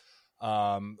still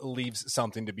leaves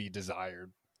something to be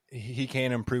desired. He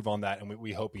can improve on that, and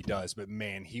we hope he does. But,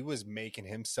 man, he was making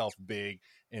himself big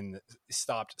and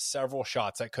stopped several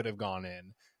shots that could have gone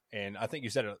in. And I think you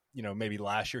said, maybe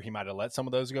last year he might have let some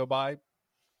of those go by.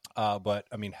 But,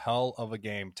 I mean, hell of a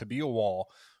game to be a wall,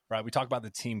 right? We talk about the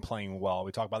team playing well.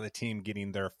 We talk about the team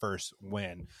getting their first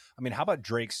win. I mean, how about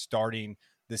Drake starting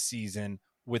the season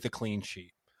with a clean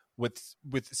sheet, with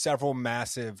several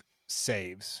massive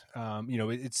saves?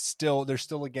 It's still, there's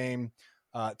still a game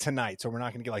tonight, so we're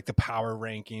not going to get the power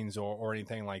rankings or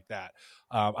anything like that.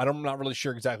 I'm not really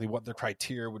sure exactly what the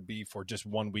criteria would be for just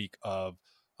 1 week of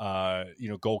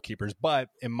goalkeepers, but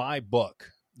in my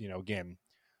book, again,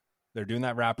 they're doing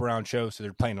that wraparound show, so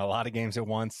they're playing a lot of games at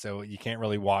once, so you can't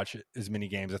really watch as many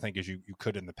games, I think, as you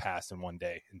could in the past in one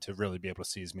day, and to really be able to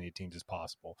see as many teams as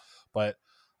possible. But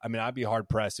I mean, I'd be hard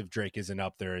pressed if Drake isn't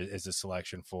up there as a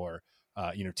selection for,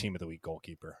 team of the week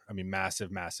goalkeeper. I mean,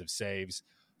 massive saves.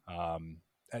 So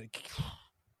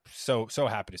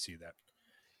happy to see that.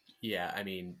 Yeah, I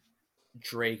mean,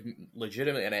 Drake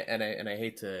legitimately, and I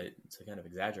hate to kind of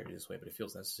exaggerate it this way, but it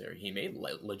feels necessary. He made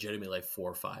legitimately like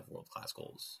 4 or 5 world-class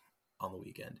goals on the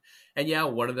weekend. And yeah,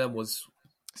 one of them was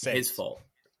his fault.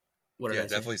 Yeah,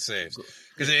 definitely saves.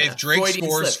 Because if Drake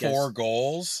scores 4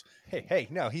 goals,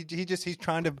 no, he's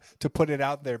trying to put it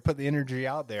out there, put the energy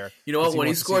out there. You know what? When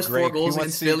he scores 4 goals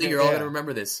against Philly, you're all going to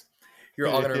remember this. You're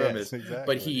all going to remember this. Exactly.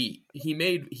 But he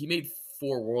made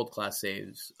 4 world-class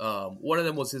saves. One of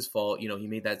them was his fault. He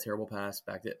made that terrible pass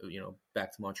back to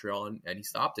Montreal, and he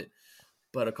stopped it.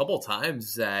 But a couple of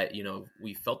times that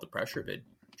we felt the pressure of it,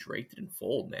 Drake didn't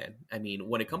fold, man. I mean,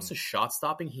 when it comes to shot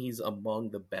stopping, he's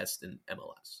among the best in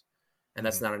MLS. And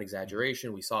that's not an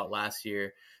exaggeration. We saw it last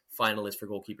year, finalist for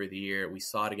goalkeeper of the year. We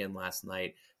saw it again last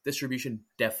night. Distribution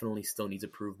definitely still needs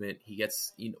improvement. He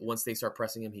gets, once they start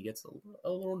pressing him, he gets a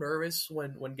little nervous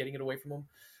when getting it away from him.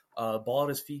 Ball at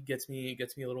his feet gets me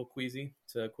a little queasy,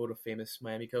 to quote a famous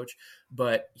Miami coach.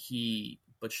 But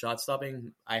shot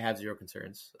stopping, I have zero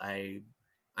concerns.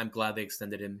 I'm glad they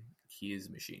extended him. He is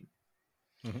a machine.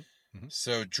 Mm-hmm. Mm-hmm.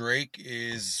 So Drake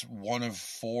is one of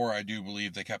 4, I do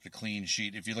believe, that kept a clean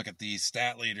sheet. If you look at the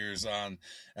stat leaders on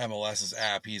MLS's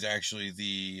app, he's actually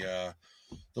the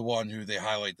one who they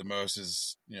highlight the most.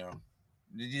 Is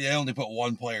they only put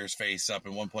one player's face up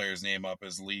and one player's name up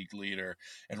as league leader,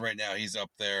 and right now he's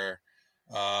up there.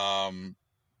 But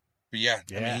yeah.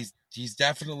 I mean he's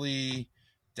definitely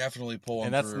pulling.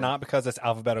 And that's through. Not because it's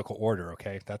alphabetical order,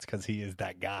 okay? That's because he is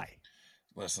that guy.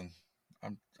 Listen.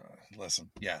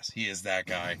 Yes, he is that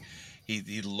guy.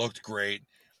 He looked great.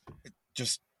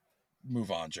 Just move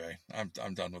on, Jay.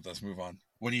 I'm done with this. Move on.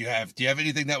 What do you have? Do you have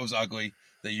anything that was ugly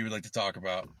that you would like to talk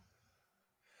about?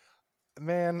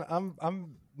 Man,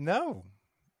 I'm no.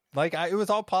 It was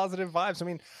all positive vibes. I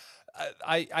mean,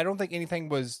 I don't think anything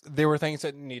was. There were things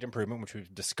that need improvement, which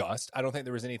we've discussed. I don't think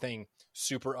there was anything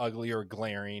super ugly or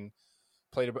glaring.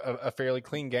 Played a fairly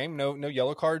clean game. No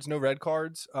yellow cards, no red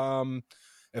cards.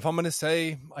 If I'm going to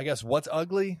say, I guess, what's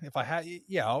ugly, if I had,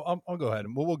 I'll go ahead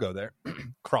and we'll go there.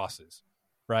 Crosses,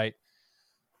 right?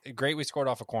 Great, we scored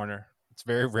off a corner. It's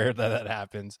very rare that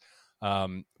happens.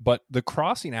 But the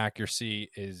crossing accuracy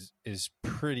is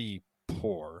pretty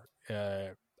poor.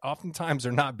 Oftentimes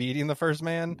they're not beating the first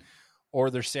man, or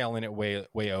they're sailing it way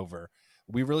over.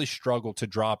 We really struggle to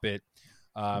drop it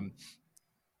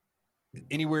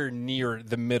anywhere near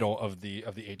the middle of the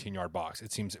 18-yard box.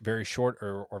 It seems very short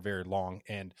or very long,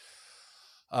 and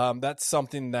that's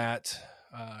something that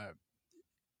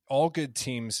all good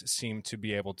teams seem to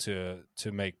be able to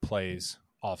make plays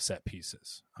off set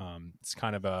pieces. It's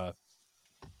kind of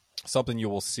something you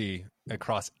will see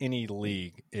across any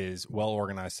league is well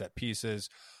organized set pieces.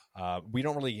 We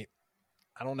don't really,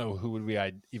 I don't know who would we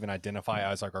even identify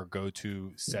as like our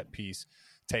go-to set piece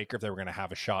taker if they were going to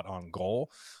have a shot on goal.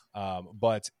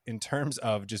 But in terms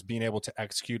of just being able to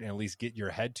execute and at least get your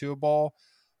head to a ball,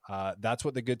 that's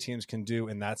what the good teams can do.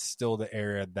 And that's still the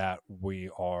area that we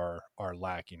are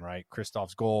lacking, right?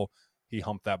 Christoph's goal, he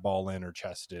humped that ball in or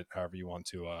chested it, however you want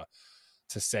to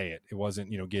say it. It wasn't,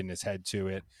 getting his head to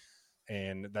it.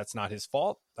 And that's not his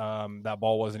fault. That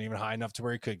ball wasn't even high enough to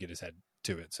where he could get his head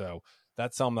to it. So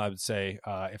that's something I would say,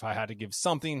 if I had to give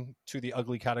something to the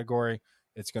ugly category,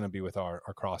 it's going to be with our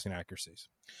crossing accuracies.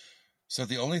 So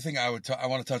the only thing I want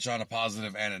to touch on a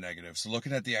positive and a negative. So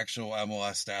looking at the actual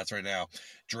MLS stats right now,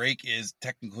 Drake is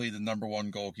technically the number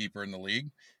 1 goalkeeper in the league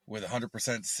with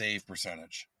 100% save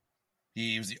percentage.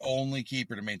 He was the only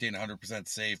keeper to maintain 100%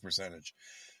 save percentage.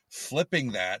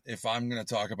 Flipping that, if I'm going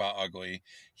to talk about ugly,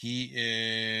 he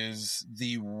is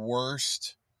the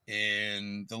worst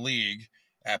in the league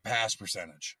at pass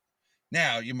percentage.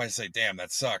 Now, you might say, damn,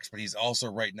 that sucks, but he's also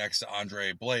right next to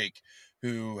Andre Blake,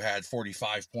 who had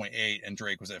 45.8 and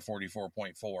Drake was at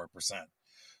 44.4%.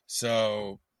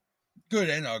 So good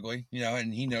and ugly,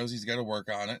 and he knows he's got to work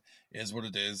on it, is what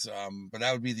it is. But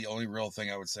that would be the only real thing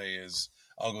I would say is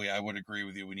ugly. I would agree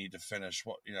with you. We need to finish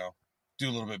do a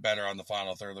little bit better on the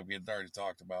final third that we had already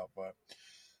talked about. But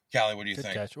Callie, what do you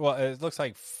think? Catch. Well, it looks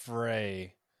like Fry's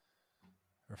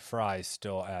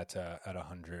still at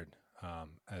 100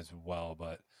 as well,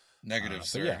 but negative,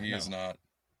 sir. Yeah, he is not.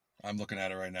 I'm looking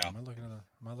at it right now. Am I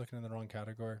looking in the wrong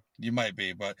category? You might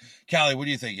be, but Callie, what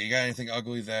do you think? You got anything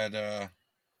ugly that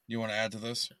you want to add to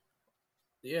this?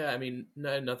 Yeah, I mean,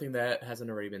 nothing that hasn't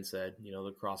already been said.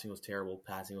 The crossing was terrible,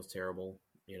 passing was terrible.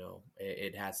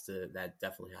 That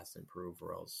definitely has to improve,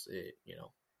 or else it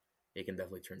can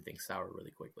definitely turn things sour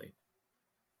really quickly.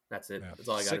 That's it. Yeah. That's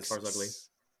all I got as far as ugly.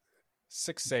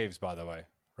 6 saves, by the way,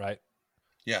 right?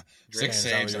 Yeah, Drake. 6 Is that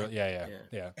saves. what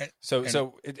yeah. And-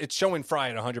 So it's showing Fry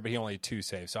at 100, but he only had 2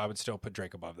 saves. So I would still put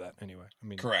Drake above that anyway. I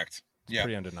mean, Correct. it's Yeah.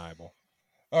 pretty undeniable.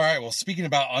 All right. Well, speaking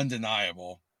about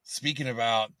undeniable, speaking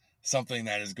about something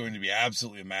that is going to be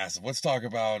absolutely massive, let's talk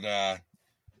about,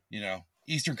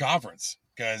 Eastern Conference.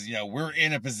 Because, we're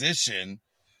in a position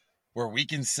where we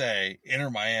can say Inter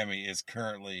Miami is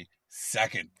currently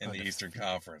second in the Eastern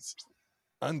Conference.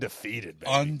 Undefeated,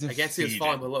 baby. Undefeated. I can't see us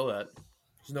falling below that.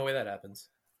 There's no way that happens.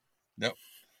 Nope.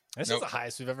 This is the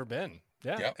highest we've ever been.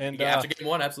 Yeah. Yep. And Yeah, after game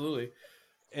 1, absolutely.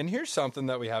 and here's something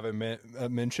that we haven't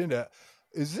mentioned.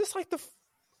 Is this like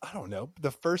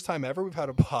the first time ever we've had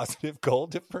a positive goal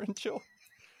differential?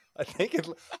 I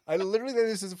literally think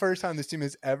this is the first time this team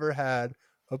has ever had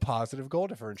a positive goal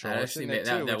differential.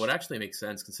 That would actually make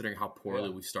sense considering how poorly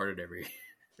we've started every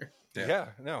year. Yeah.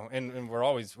 No, and we're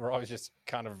always just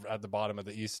kind of at the bottom of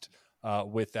the East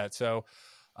with that. So,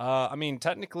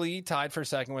 technically tied for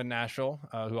second with Nashville,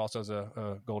 who also has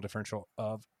a goal differential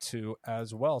of 2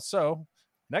 as well. So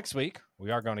next week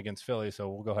we are going against Philly, so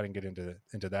we'll go ahead and get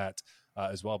into that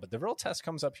as well. But the real test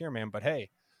comes up here, man. But hey,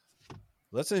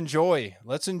 let's enjoy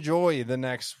the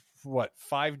next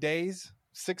 5 days,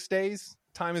 6 days.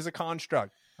 Time is a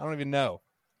construct. I don't even know.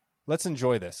 Let's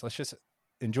enjoy this. Let's just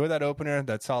enjoy that opener,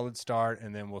 that solid start,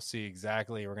 and then we'll see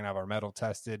exactly. We're gonna have our metal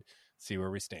tested, see where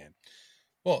we stand.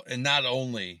 Well, and not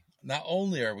only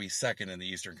are we second in the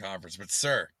Eastern Conference, but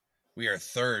sir, we are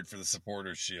third for the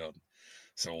Supporters Shield.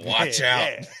 So watch out.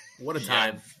 Yeah. What a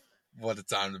time. What a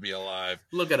time to be alive.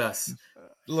 Look at us.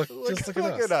 Look at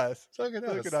us.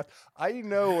 Look at us. I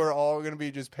know we're all going to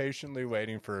be just patiently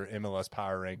waiting for MLS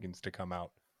Power Rankings to come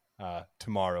out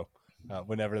tomorrow,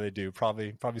 whenever they do.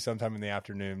 Probably sometime in the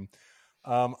afternoon.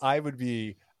 I would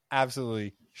be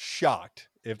absolutely shocked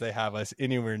if they have us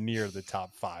anywhere near the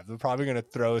top 5. They're probably going to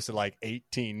throw us at like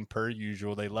 18 per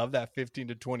usual. They love that 15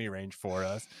 to 20 range for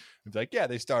us. It's like, yeah,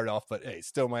 they started off, but hey,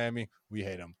 still Miami. We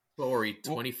hate them. What were we,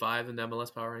 25 in the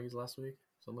MLS Power Rankings last week?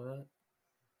 Something like that?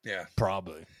 Yeah.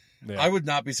 Probably. Yeah. I would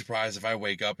not be surprised if I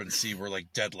wake up and see we're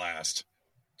like dead last.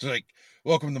 So like,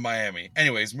 welcome to Miami.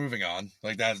 Anyways, moving on.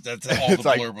 Like that's all the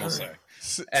blurb will say.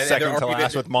 Second to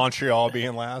last with Montreal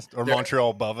being last, or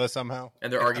Montreal above us somehow.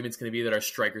 And their argument's going to be that our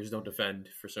strikers don't defend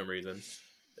for some reason.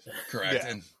 Correct.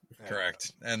 Yeah.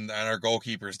 Correct. And our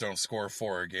goalkeepers don't score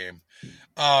 4 a game.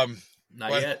 Not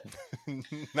yet.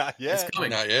 Not yet. It's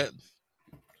coming. Not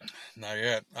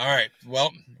yet. All right.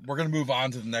 Well, we're going to move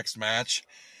on to the next match.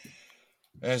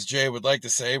 As Jay would like to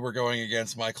say, we're going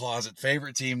against my closet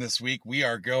favorite team this week. We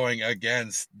are going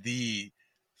against the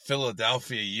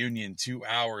Philadelphia Union, 2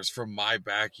 hours from my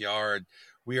backyard.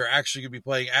 We are actually going to be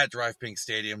playing at Drive Pink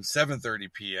Stadium,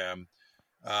 7:30 p.m.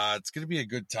 It's going to be a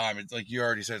good time. It's like you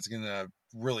already said, it's going to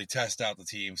really test out the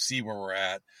team, see where we're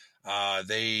at.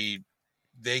 They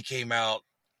came out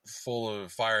full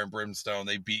of fire and brimstone.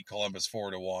 They beat Columbus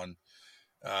 4-1.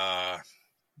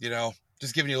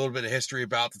 Just giving you a little bit of history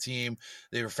about the team.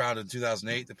 They were founded in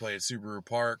 2008. They played at Subaru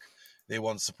Park. They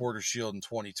won the Supporters Shield in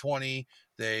 2020.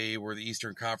 They were the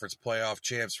Eastern Conference playoff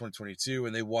champs 2022,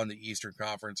 and they won the Eastern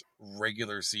Conference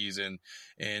regular season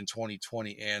in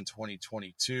 2020 and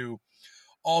 2022.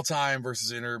 All-time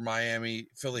versus Inter Miami,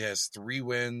 Philly has 3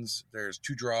 wins. There's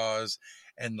 2 draws.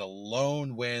 And the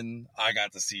lone win I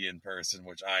got to see in person,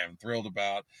 which I am thrilled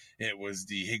about, it was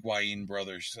the Higuain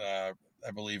brothers, I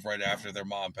believe right after their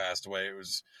mom passed away. It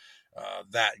was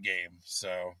that game.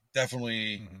 So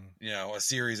definitely, a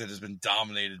series that has been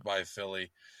dominated by Philly.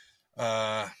 Go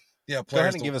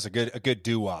ahead and give us a good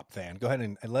doo-wop, fan. Go ahead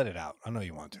and let it out. I know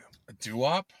you want to. A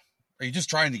doo-wop? Are you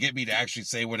just trying to get me to actually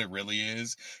say what it really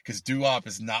is? Because doo-wop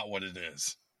is not what it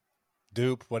is.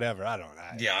 Dupe, whatever. I don't know.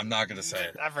 Yeah, I'm not going to say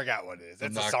it. I forgot what it is.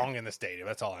 It's a song in the stadium.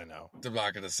 That's all I know. I'm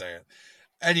not going to say it.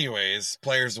 Anyways,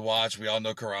 players to watch. We all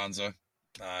know Carranza.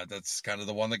 That's kind of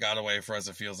the one that got away for us,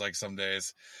 it feels like some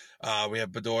days. We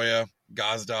have Bedoya,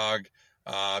 Gazdag,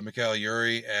 Mikhail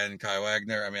Yuri, and Kai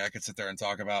Wagner. I mean, I could sit there and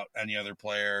talk about any other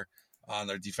player on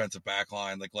their defensive back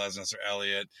line, like Lesnes or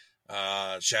Elliott.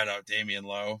 Shout out Damian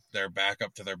Lowe. They're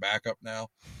backup to their backup now.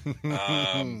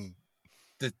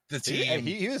 The team.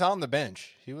 He was on the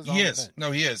bench. He is.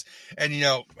 No, he is. And,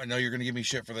 I know you're going to give me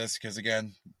shit for this because,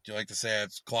 again, you like to say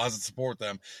it's closet support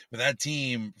them. But that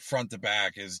team, front to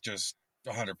back, is just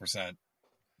 100%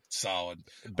 solid.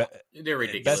 They're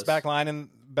ridiculous. Best back line in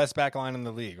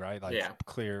the league, right? Like,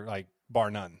 clear, like,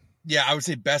 bar none. Yeah, I would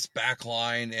say best back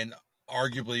line, and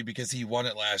arguably, because he won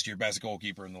it last year, best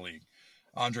goalkeeper in the league.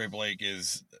 Andre Blake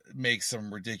makes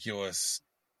some ridiculous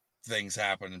things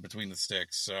happen in between the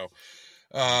sticks. So,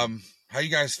 how you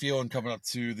guys feeling coming up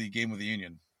to the game with the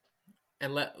Union?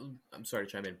 I'm sorry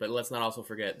to chime in, but let's not also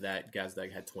forget that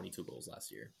Gazdag had 22 goals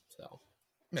last year. So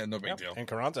Yeah, no big deal. And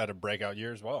Carranza had a breakout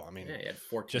year as well. I mean, yeah, he had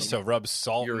 14. just to rub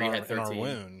salt Yuri in had our 13.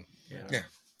 wound. Yeah.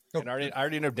 And I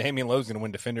already know Damian Lowe's going to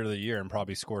win Defender of the Year and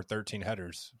probably score 13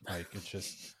 headers. Like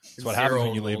it's what happens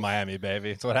when you leave Miami,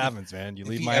 baby. It's what happens, man. You If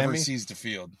leave he Miami. ever sees the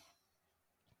field.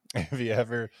 If he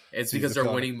ever, It's sees because the they're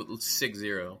field. winning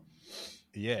 6-0.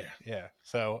 Yeah.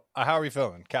 So how are we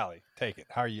feeling, Callie? Take it.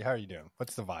 How are you doing?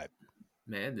 What's the vibe?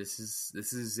 Man, this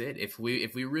is it. If we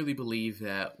really believe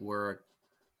that we're,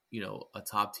 a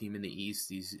top team in the East,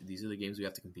 these are the games we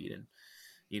have to compete in.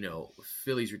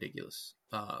 Philly's ridiculous.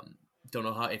 Don't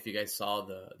know if you guys saw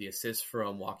the assist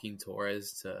from Joaquin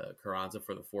Torres to Carranza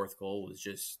for the fourth goal was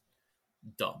just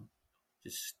dumb,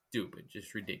 just stupid,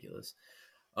 just ridiculous.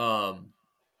 I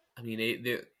mean,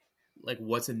 they're like,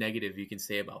 what's a negative you can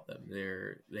say about them?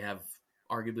 They have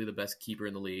arguably the best keeper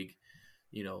in the league.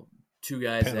 Two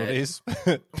guys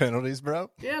Penalties,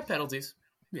 bro. Yeah, penalties.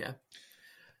 Yeah,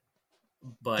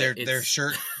 but Their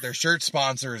shirt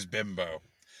sponsor is Bimbo.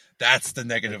 That's the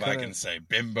negative I can say.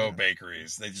 Bimbo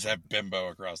Bakeries. They just have Bimbo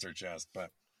across their chest. But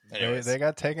anyways. They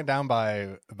got taken down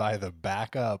by the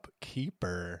backup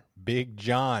keeper, Big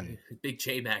John. Big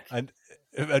J-Mac.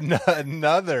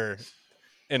 Another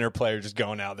inner player just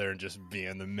going out there and just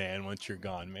being the man once you're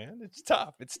gone, man. It's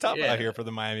tough. It's tough out here for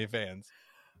the Miami fans.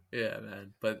 Yeah,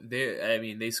 man. But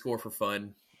they score for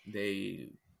fun.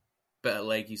 But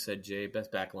like you said, Jay,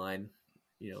 best back line,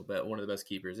 but one of the best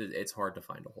keepers. It's hard to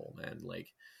find a hole, man.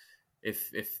 Like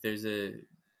if there's a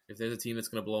team that's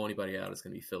going to blow anybody out, it's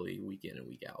going to be Philly week in and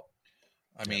week out.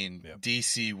 I mean,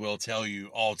 DC will tell you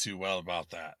all too well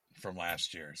about that from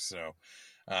last year. So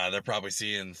they're probably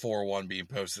seeing 4-1 being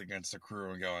posted against the Crew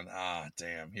and going,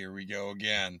 damn, here we go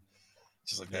again.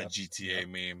 Just like that GTA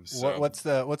meme. So.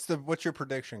 What's your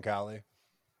prediction, Callie?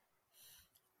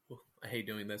 I hate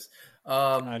doing this.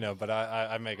 I know, but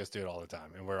I make us do it all the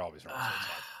time, and we're always wrong.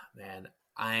 Man,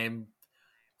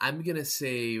 I'm gonna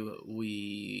say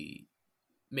we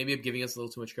maybe I'm giving us a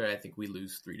little too much credit. I think we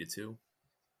lose 3-2.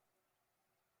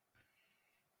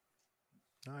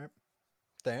 All right,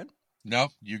 Dan. No,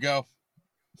 you go.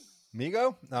 Me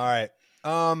go. All right.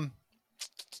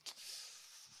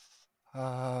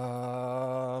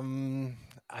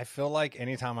 I feel like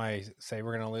anytime I say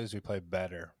we're gonna lose, we play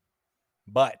better.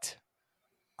 But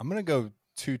I'm gonna go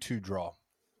 2-2 draw.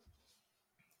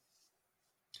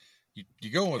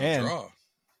 You going with a draw?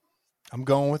 I'm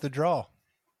going with a draw.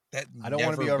 That I don't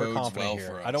want to be overconfident well here.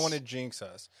 for us. I don't want to jinx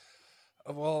us.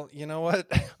 Well, you know what?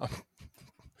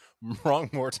 I'm wrong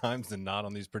more times than not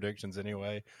on these predictions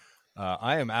anyway.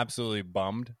 I am absolutely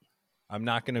bummed. I'm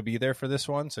not going to be there for this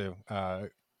one, so Callie,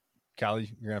 you're going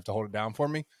to have to hold it down for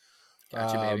me.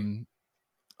 Gotcha, baby.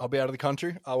 I'll be out of the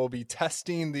country. I will be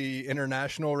testing the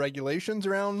international regulations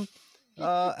around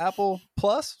Apple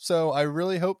Plus, so I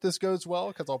really hope this goes well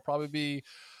because I'll probably be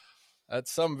at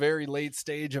some very late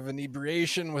stage of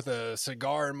inebriation with a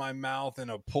cigar in my mouth and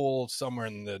a pool somewhere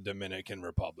in the Dominican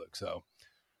Republic. So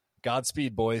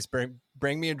Godspeed, boys. Bring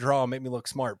me a draw. Make me look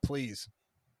smart, please.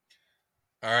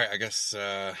 All right, I guess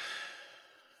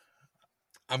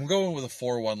I'm going with a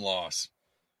 4-1 loss.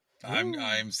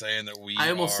 I'm saying that I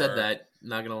almost said that.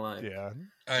 Not gonna lie. Yeah.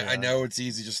 I know it's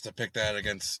easy just to pick that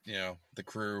against the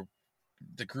Crew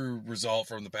result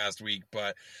from the past week,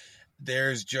 but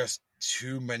there's just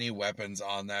too many weapons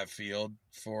on that field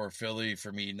for Philly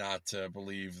for me not to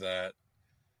believe that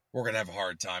we're gonna have a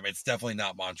hard time. It's definitely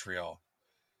not Montreal,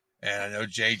 and I know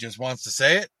Jay just wants to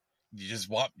say it. Just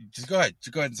go ahead.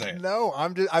 Just go ahead and say it. No,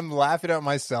 I'm laughing at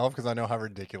myself because I know how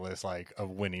ridiculous like a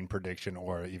winning prediction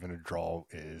or even a draw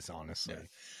is, honestly. Yeah.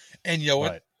 And you know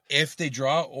what? If they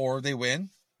draw or they win,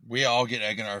 we all get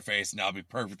egg in our face, and I'll be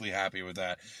perfectly happy with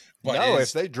that. But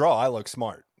if they draw, I look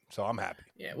smart, so I'm happy.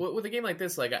 Yeah, with a game like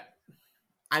this, like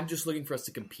I'm just looking for us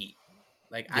to compete.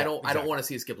 Like Yeah, I don't want to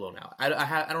see us get blown out. I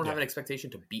don't have an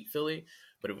expectation to beat Philly,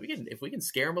 but if we can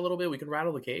scare them a little bit, we can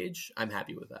rattle the cage. I'm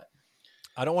happy with that.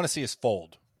 I don't want to see us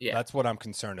fold. Yeah. That's what I'm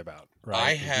concerned about.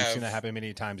 Right? We've seen that happen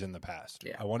many times in the past.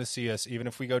 Yeah. I want to see us, even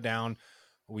if we go down,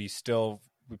 we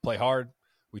play hard.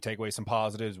 We take away some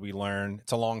positives. We learn.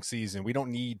 It's a long season. We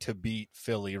don't need to beat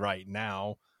Philly right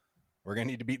now. We're going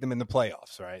to need to beat them in the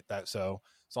playoffs, right? So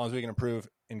as long as we can improve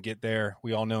and get there,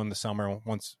 we all know in the summer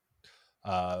once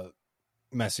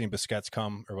Messi and Busquets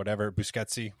come or whatever,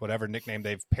 Busquetsy, whatever nickname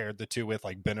they've paired the two with,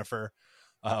 like Benifer,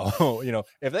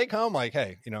 if they come, like,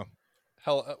 hey,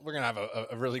 hell, we're going to have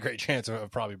a really great chance of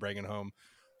probably bringing home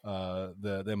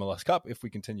the MLS Cup if we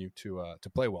continue to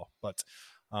play well. But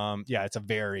it's a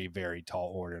very, very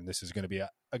tall order, and this is going to be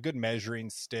a good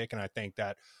measuring stick. And I think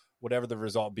that whatever the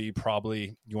result be,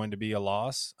 probably going to be a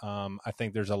loss. I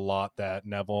think there's a lot that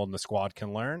Neville and the squad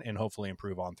can learn and hopefully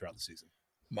improve on throughout the season.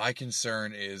 My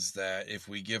concern is that if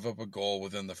we give up a goal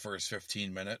within the first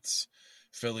 15 minutes,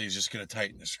 Philly is just going to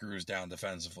tighten the screws down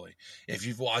defensively. If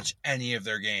you've watched any of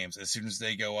their games, as soon as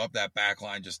they go up, that back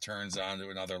line just turns on to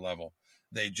another level.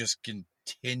 They just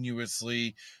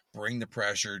continuously bring the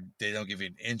pressure. They don't give you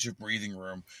an inch of breathing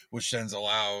room, which then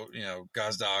allow,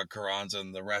 Gazdag, Carranza,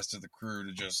 and the rest of the crew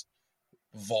to just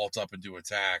vault up and do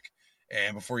attack.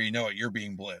 And before you know it, you're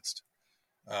being blitzed.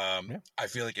 I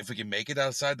feel like if we can make it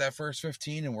outside that first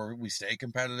 15 and we stay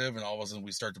competitive and all of a sudden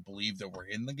we start to believe that we're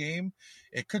in the game,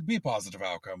 it could be a positive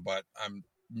outcome, but I'm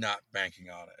not banking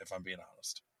on it, if I'm being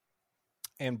honest.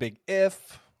 And big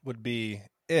if would be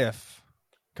if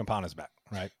Campana's back,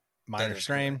 right? Minor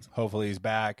strain. Correct. Hopefully he's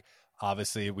back.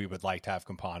 Obviously, we would like to have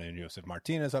Campana and Josef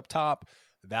Martinez up top.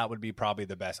 That would be probably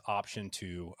the best option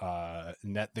to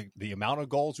net the amount of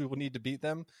goals we would need to beat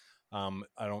them.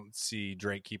 I don't see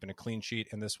Drake keeping a clean sheet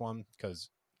in this one because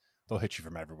they'll hit you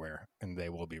from everywhere and they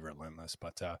will be relentless.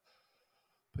 But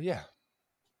yeah.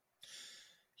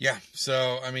 Yeah.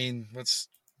 So, I mean, let's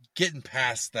getting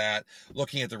past that,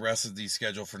 looking at the rest of the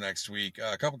schedule for next week.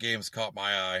 A couple games caught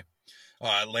my eye.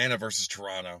 Atlanta versus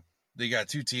Toronto. They got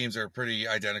two teams that are pretty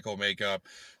identical makeup.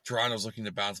 Toronto's looking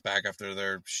to bounce back after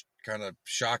their kind of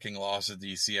shocking loss at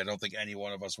DC. I don't think any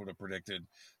one of us would have predicted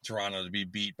Toronto to be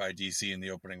beat by DC in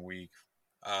the opening week.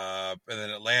 And then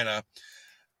Atlanta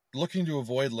looking to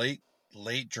avoid late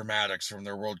dramatics from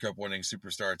their World Cup winning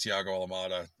superstar Thiago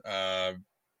Almada.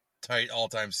 Tight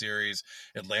all-time series.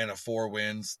 Atlanta 4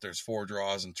 wins. There's 4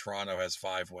 draws, and Toronto has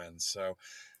 5 wins. So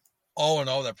all in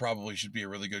all, that probably should be a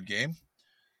really good game.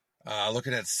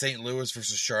 Looking at St. Louis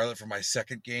versus Charlotte for my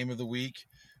second game of the week.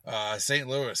 St.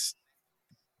 Louis,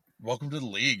 welcome to the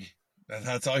league. And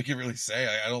that's all I can really say.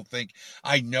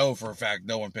 I know for a fact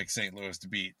no one picked St. Louis to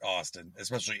beat Austin,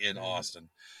 especially in Austin.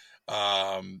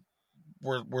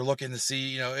 We're looking to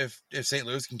see, if St.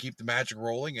 Louis can keep the magic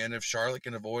rolling and if Charlotte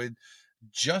can avoid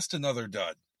just another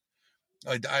dud.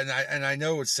 And I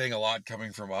know it's saying a lot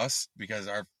coming from us because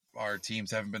our teams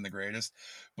haven't been the greatest,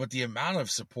 but the amount of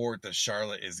support that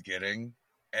Charlotte is getting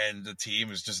and the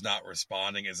team is just not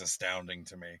responding is astounding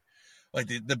to me. Like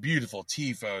the beautiful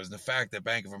tifos, the fact that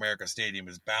Bank of America Stadium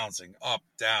is bouncing up,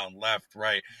 down, left,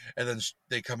 right, and then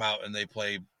they come out and they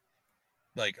play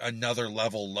like another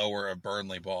level lower of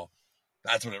Burnley ball.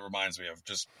 That's what it reminds me of.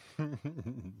 Just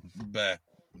meh.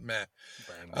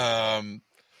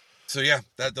 So yeah,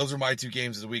 those are my 2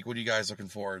 games of the week. What are you guys looking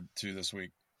forward to this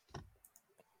week?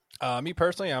 Me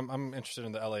personally, I'm interested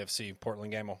in the LAFC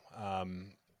Portland game.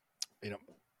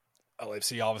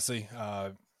 LAFC obviously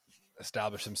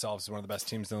established themselves as one of the best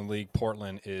teams in the league.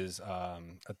 Portland is a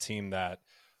team that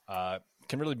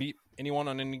can really beat anyone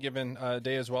on any given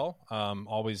day as well.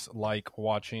 Always like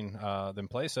watching them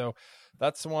play. So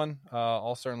that's the one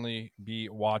I'll certainly be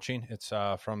watching. It's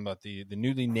from the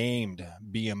newly named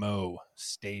BMO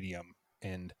Stadium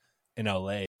in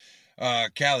LA.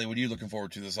 Callie, what are you looking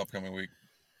forward to this upcoming week?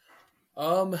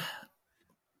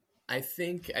 I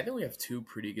think we have 2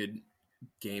 pretty good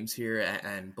games here,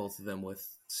 and both of them with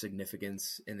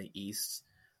significance in the East.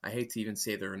 I hate to even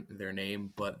say their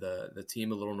name, but the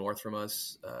team a little north from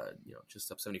us,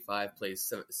 just up 75,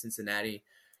 plays Cincinnati.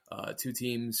 2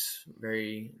 teams,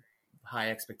 very high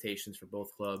expectations for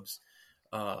both clubs.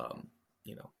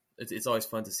 It's always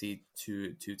fun to see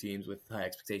two teams with high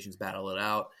expectations battle it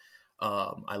out.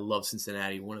 I love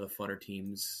Cincinnati, one of the funner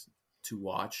teams to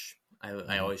watch.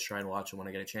 I always try and watch them when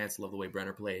I get a chance. Love the way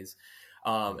Brenner plays.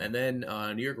 And then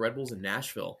New York Red Bulls and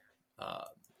Nashville.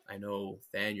 I know,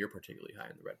 Than, you're particularly high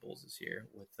on the Red Bulls this year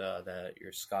with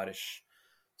your Scottish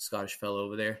fellow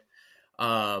over there.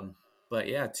 But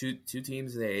yeah, two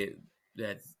teams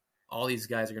that all these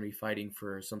guys are going to be fighting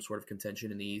for some sort of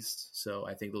contention in the East. So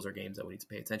I think those are games that we need to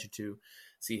pay attention to,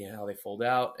 see how they fold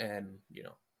out, and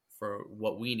for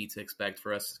what we need to expect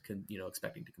for us,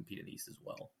 expecting to compete in the East as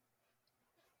well.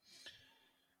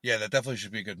 Yeah, that definitely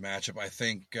should be a good matchup. I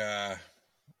think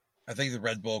the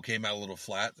Red Bull came out a little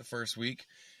flat the first week.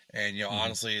 And,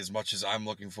 honestly, as much as I'm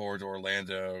looking forward to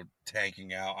Orlando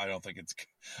tanking out, I don't think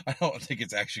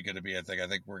it's actually going to be a thing. I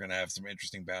think we're going to have some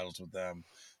interesting battles with them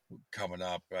coming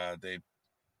up. I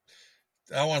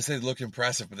don't want to say they look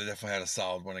impressive, but they definitely had a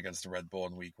solid one against the Red Bull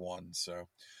in week 1. So,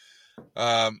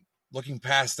 looking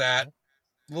past that,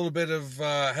 a little bit of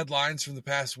headlines from the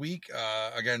past week.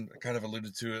 Again, I kind of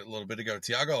alluded to it a little bit ago.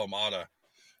 Thiago Almada.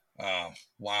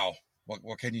 Wow.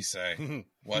 What can you say?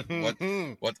 What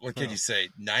can you say?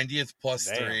 90th plus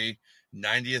 3,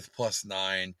 90th plus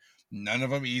 9. None of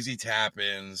them easy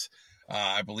tap-ins.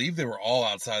 I believe they were all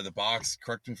outside the box.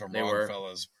 Correct me if I'm wrong,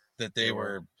 fellas. That they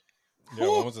were. Yeah,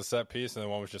 one was a set piece, and then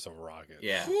one was just a rocket.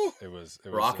 Yeah, it was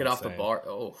rocket insane. off the bar.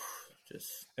 Oh,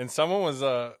 just. And someone was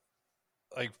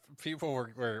like people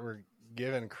were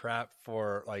giving crap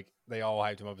for like they all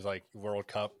hyped him up as like World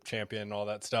Cup champion and all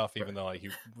that stuff, even though like he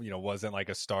wasn't like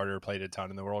a starter, played a ton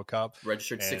in the World Cup,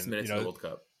 registered 6 minutes in the World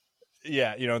Cup.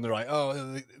 Yeah, and they're like,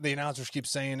 oh, the announcers keep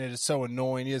saying it. It's so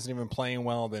annoying. He isn't even playing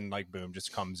well. Then like boom,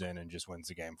 just comes in and just wins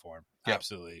the game for him. Yep.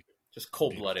 Absolutely, just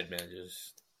cold blooded, man.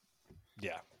 Just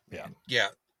yeah.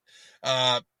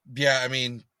 I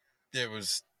mean, it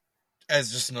was.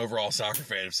 As just an overall soccer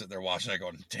fan, I'm sitting there watching, I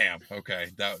going, damn, okay,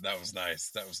 that was nice.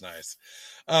 That was nice.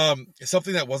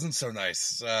 Something that wasn't so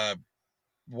nice.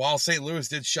 While St. Louis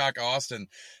did shock Austin,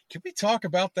 can we talk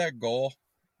about that goal?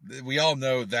 We all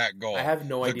know that goal. I have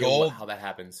no idea how that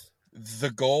happens.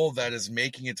 The goal that is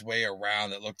making its way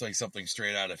around that looked like something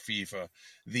straight out of FIFA.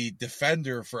 The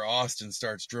defender for Austin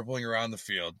starts dribbling around the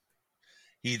field.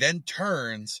 He then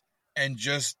turns and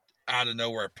just out of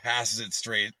nowhere passes it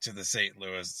straight to the St.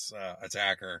 Louis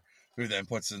attacker, who then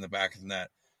puts it in the back of the net.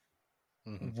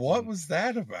 Mm-hmm. What was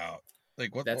that about?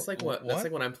 Like what? That's like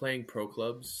when I'm playing pro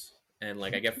clubs and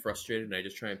like I get frustrated and I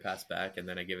just try and pass back and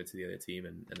then I give it to the other team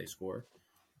and they score.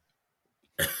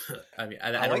 I mean,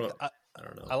 I don't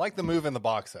know. I like the move in the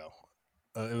box though.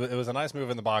 It was a nice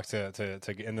move in the box to get,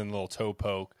 and then a little toe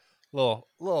poke,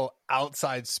 little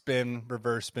outside spin,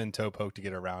 reverse spin, toe poke to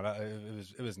get around.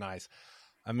 It was nice.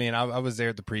 I mean, I was there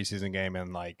at the preseason game,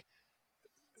 and like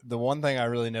the one thing I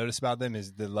really noticed about them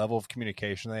is the level of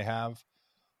communication they have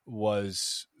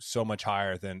was so much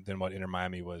higher than what Inter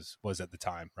Miami was at the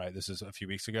time. Right, this is a few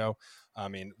weeks ago. I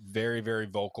mean, very very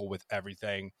vocal with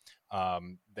everything.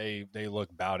 They look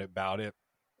about it.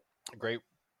 Great.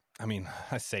 I mean,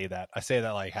 I say that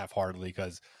like half-heartedly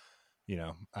because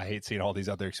I hate seeing all these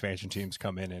other expansion teams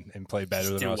come in and play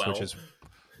better than us, which is.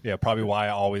 Yeah, probably why I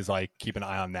always like keep an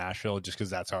eye on Nashville, just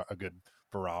because that's a good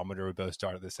barometer. We both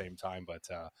start at the same time, but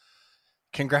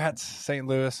congrats, St.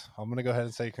 Louis. I'm gonna go ahead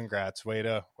and say congrats. Way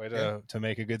to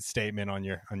make a good statement on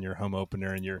your home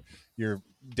opener and your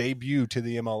debut to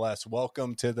the MLS.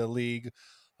 Welcome to the league.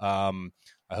 I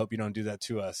hope you don't do that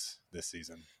to us this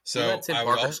season. So Tim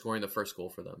Parker scoring the first goal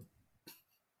for them.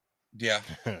 Yeah.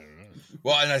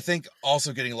 Well, and I think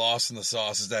also getting lost in the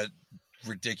sauce is that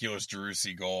ridiculous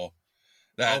Driussi goal.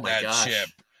 That chip,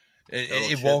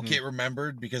 it won't get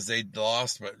remembered because they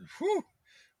lost, but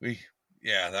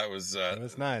that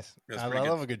was nice. I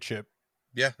love a good chip.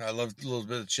 Yeah, I love a little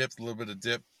bit of chips, a little bit of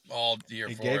dip all year.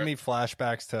 It gave me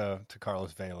flashbacks to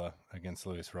Carlos Vela against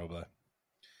Luis Roble.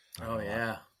 Oh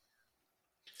yeah,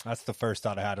 that's the first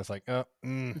thought I had. It's like, I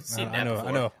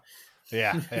know.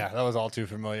 Yeah, that was all too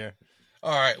familiar.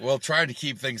 All right, well, trying to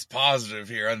keep things positive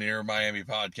here on the Inter Miami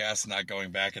podcast, not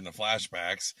going back into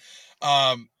flashbacks.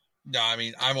 No, I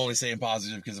mean, I'm only saying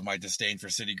positive because of my disdain for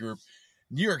Citigroup.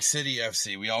 New York City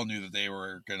FC, we all knew that they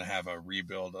were going to have a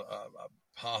rebuild, a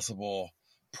possible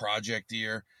project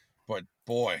year, but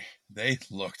boy, they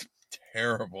looked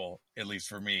terrible, at least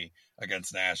for me,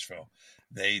 against Nashville.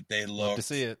 They looked... Love to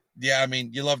see it. Yeah, I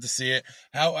mean, you love to see it.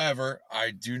 However, I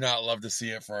do not love to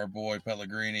see it for our boy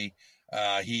Pellegrini.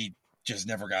 He just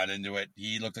never got into it.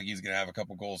 He looked like he's going to have a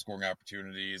couple goal scoring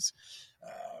opportunities.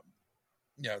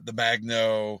 The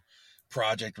Magno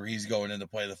project where he's going in to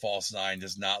play the false nine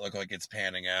does not look like it's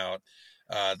panning out.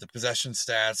 The possession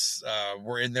stats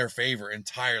were in their favor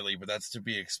entirely, but that's to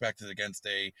be expected against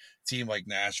a team like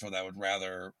Nashville that would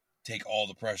rather take all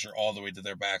the pressure all the way to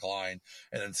their back line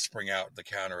and then spring out the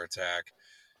counterattack.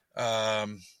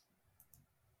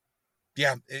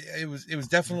 It was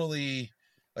definitely,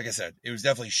 like I said, it was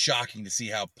definitely shocking to see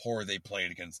how poor they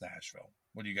played against Nashville.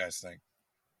 What do you guys think?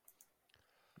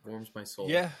 Warms my soul.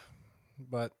 Yeah,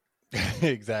 but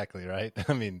exactly right.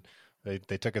 I mean,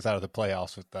 they took us out of the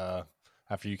playoffs with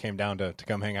after you came down to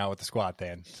come hang out with the squad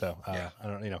then. So I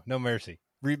don't, no mercy.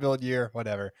 Rebuild year,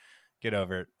 whatever. Get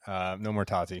over it. No more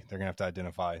Tati. They're gonna have to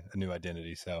identify a new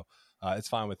identity. So it's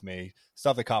fine with me.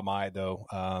 Stuff that caught my eye though.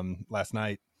 Last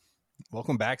night.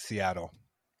 Welcome back, Seattle.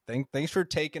 Thanks for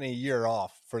taking a year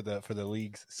off for the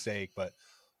league's sake, but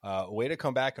way to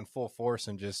come back in full force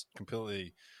and just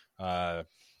completely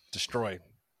destroy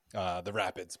the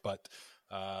Rapids. But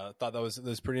thought that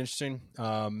was pretty interesting.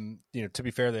 To be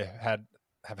fair, they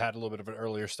have had a little bit of an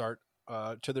earlier start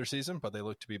to their season, but they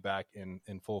look to be back in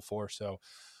full force. So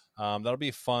that'll be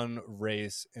a fun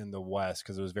race in the West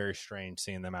because it was very strange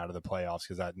seeing them out of the playoffs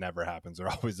because that never happens. They're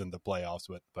always in the playoffs,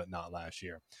 but not last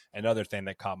year. Another thing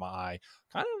that caught my eye,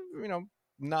 kind of,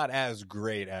 not as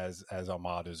great as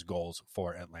Almada's goals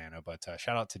for Atlanta. But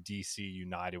shout out to DC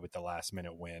United with the last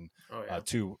minute win. Oh, yeah.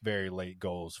 2 very late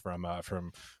goals from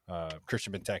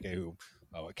Christian Benteke, who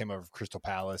came over from Crystal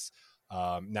Palace.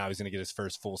 Now he's going to get his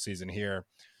first full season here.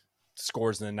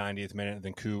 Scores in the 90th minute, and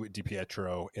then Ku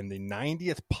DiPietro in the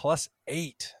 90th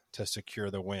 +8 to secure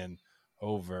the win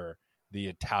over the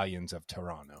Italians of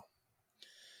Toronto.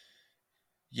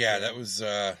 Yeah, that was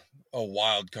a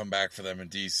wild comeback for them in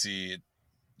DC.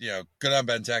 Good on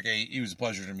Benteke. He was a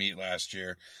pleasure to meet last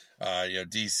year.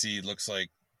 DC looks like,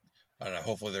 I don't know,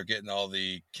 hopefully they're getting all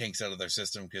the kinks out of their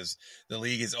system, because the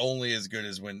league is only as good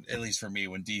as when, at least for me,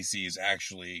 when DC is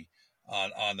actually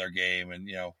on their game, and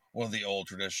one of the old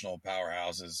traditional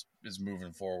powerhouses is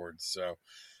moving forward. So,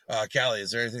 Callie,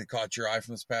 is there anything that caught your eye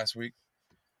from this past week?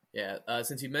 Yeah,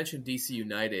 since you mentioned DC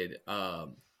United,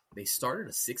 they started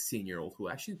a 16-year-old who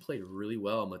actually played really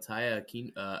well, Mattia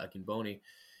Akinboni,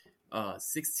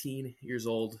 16 years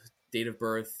old, date of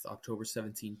birth October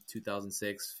 17,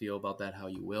 2006. Feel about that how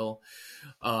you will.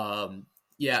 The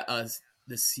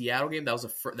Seattle game, that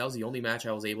was the only match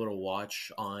I was able to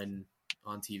watch on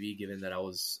TV, given that I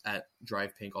was at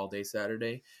Drive Pink all day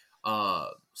Saturday.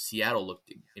 Seattle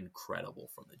looked incredible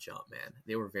from the jump, man.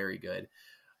 They were very good.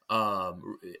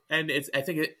 And I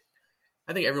think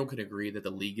everyone can agree that the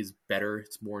league is better.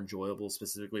 It's more enjoyable.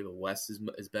 Specifically, the West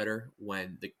is better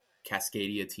when the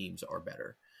Cascadia teams are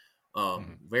better.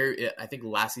 I think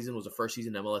last season was the first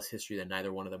season in MLS history that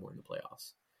neither one of them were in the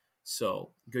playoffs. So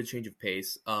good change of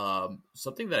pace.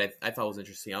 Something that I thought was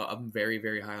interesting. I'm very,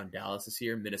 very high on Dallas this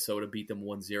year. Minnesota beat them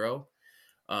 1-0.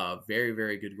 Very,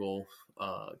 very good goal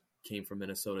came from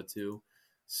Minnesota too.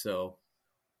 So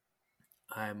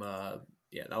I'm that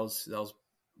was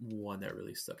one that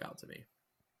really stuck out to me.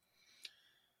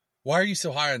 Why are you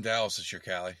so high on Dallas this year,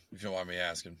 Callie, if you don't mind me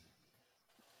asking?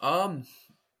 Man,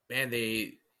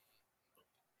 that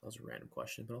was a random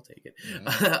question, but I'll take it.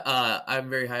 Mm-hmm. I'm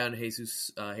very high on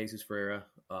Jesus Ferreira.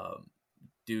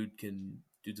 Dude's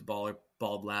a baller,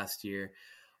 balled last year.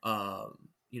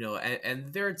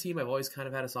 And they're a team I've always kind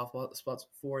of had a soft spots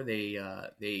for. I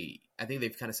think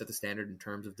they've kind of set the standard in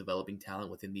terms of developing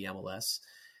talent within the MLS,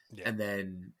 and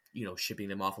then shipping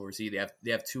them off overseas.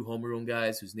 They have 2 homegrown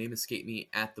guys whose name escape me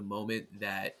at the moment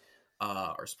that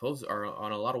are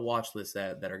on a lot of watch lists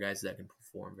that are guys that can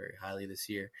perform very highly this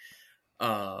year.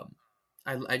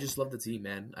 I just love the team,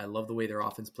 man. I love the way their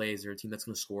offense plays. They're a team that's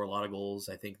going to score a lot of goals.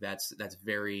 I think that's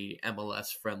very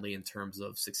MLS friendly in terms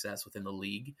of success within the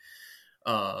league.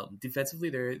 Defensively,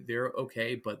 they're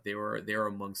okay, but they were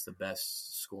amongst the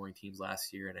best scoring teams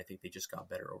last year, and I think they just got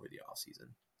better over the offseason.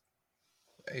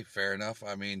 Hey, fair enough.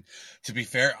 I mean, to be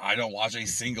fair, I don't watch a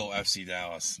single FC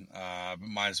Dallas,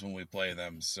 minus when we play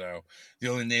them. So the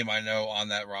only name I know on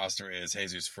that roster is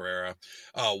Jesus Ferreira.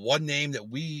 One name that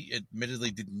we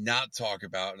admittedly did not talk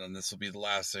about, and this will be the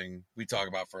last thing we talk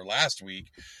about for last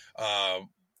week,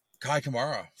 Kai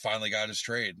Kamara finally got his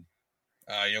trade.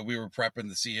 We were prepping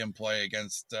to see him play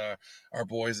against our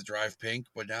boys at Drive Pink,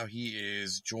 but now he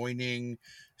is joining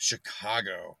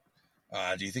Chicago.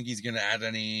 Do you think he's going to add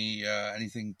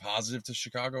anything positive to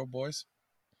Chicago, boys?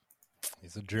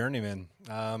 He's a journeyman.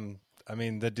 I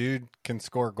mean, the dude can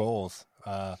score goals.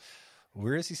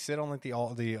 Where does he sit on like the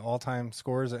all-time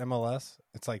scores at MLS?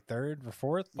 It's like 3rd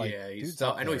or 4th. Like, yeah, he's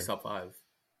top. I know he's top 5.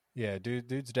 Yeah,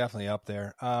 dude's definitely up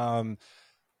there.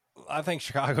 I think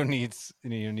Chicago needs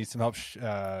some help.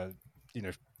 I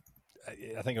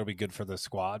think it'll be good for the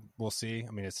squad. We'll see.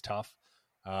 I mean, it's tough.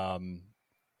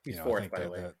 He's 4th, by the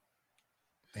way.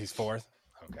 He's 4th.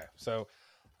 Okay. So,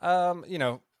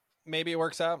 maybe it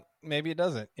works out. Maybe it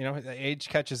doesn't. The age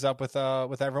catches up with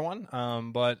everyone.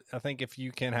 But I think if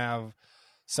you can have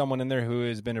someone in there who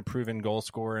has been a proven goal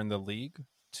scorer in the league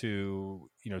to,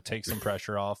 take some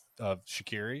pressure off of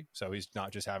Shaqiri, so he's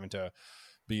not just having to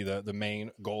be the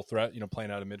main goal threat,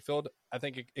 playing out of midfield, I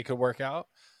think it could work out.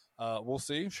 We'll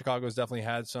see. Chicago's definitely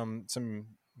had some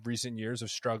recent years of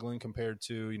struggling compared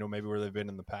to, maybe where they've been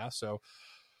in the past. So,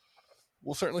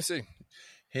 we'll certainly see.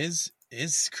 His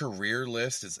career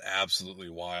list is absolutely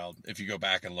wild if you go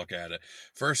back and look at it.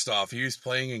 First off, he was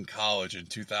playing in college in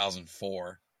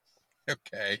 2004.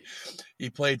 Okay. He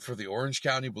played for the Orange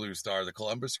County Blue Star, the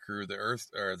Columbus Crew,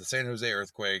 the San Jose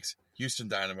Earthquakes, Houston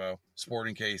Dynamo,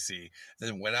 Sporting KC,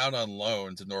 then went out on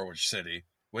loan to Norwich City,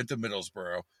 went to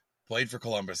Middlesbrough, played for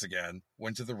Columbus again,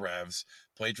 went to the Revs,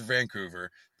 played for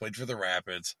Vancouver, played for the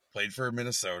Rapids, played for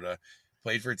Minnesota,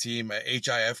 played for a team at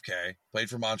HIFK, played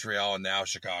for Montreal, and now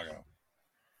Chicago.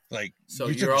 So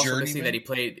you're also missing that he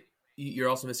played. You're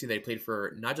also missing that he played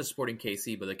for not just Sporting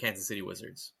KC, but the Kansas City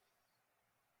Wizards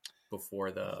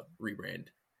before the rebrand.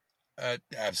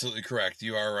 Absolutely correct.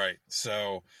 You are right.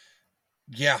 So,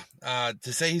 yeah,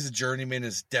 to say he's a journeyman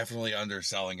is definitely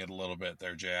underselling it a little bit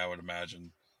there, Jay, I would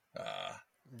imagine.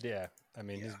 Yeah. I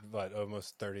mean, he's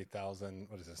almost 30,000.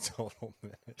 What is his total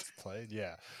minutes played?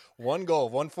 Yeah. 1 goal,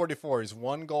 144. He's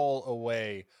 1 goal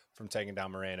away from taking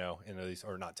down Moreno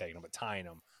or not taking him, but tying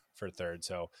him for third.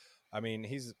 So, I mean,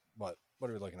 he's what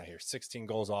are we looking at here? 16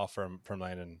 goals off from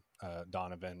Landon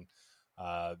Donovan,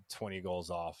 20 goals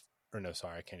off. Or no,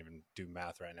 sorry, I can't even do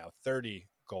math right now. 30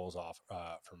 goals off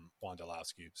from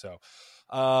Wondolowski. So,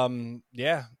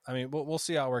 yeah, I mean, we'll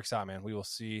see how it works out, man. We will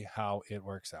see how it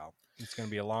works out. It's going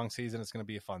to be a long season. It's going to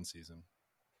be a fun season.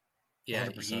 Yeah,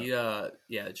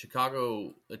 100%.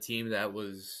 Chicago, a team that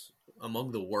was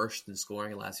among the worst in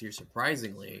scoring last year,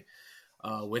 surprisingly,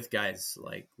 with guys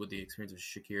like with the experience of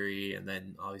Shaqiri and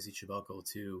then obviously Chibelko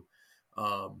too.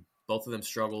 Both of them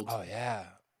struggled. Oh yeah.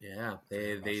 Yeah,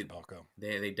 they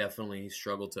definitely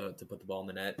struggled to put the ball in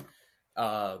the net.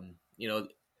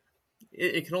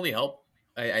 It can only help.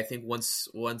 I think once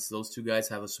those two guys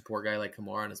have a support guy like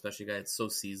Kamara, and especially a guy that's so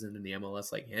seasoned in the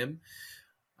MLS like him,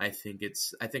 I think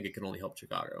it can only help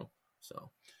Chicago. So,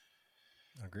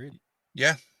 agreed.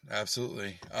 Yeah,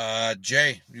 absolutely.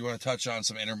 Jay, you want to touch on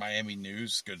some Inter Miami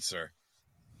news, good sir?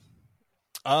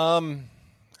 I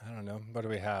don't know. What do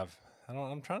we have?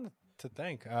 I'm trying to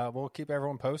think. We'll keep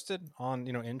everyone posted on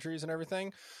injuries and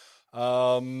everything.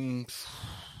 Am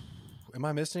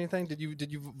I missing anything?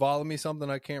 Did you follow me something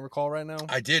I can't recall right now?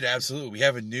 I did, absolutely. We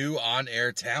have a new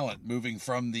on-air talent moving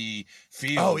from the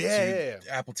field to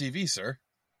Apple TV, sir.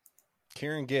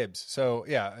 Kieran Gibbs. So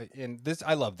yeah, and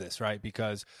I love this, right?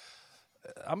 Because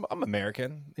I'm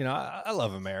American. I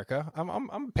love America.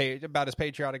 I'm about as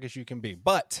patriotic as you can be.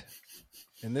 But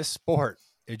in this sport,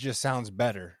 it just sounds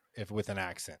better if with an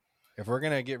accent. If we're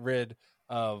gonna get rid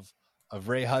of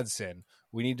Ray Hudson,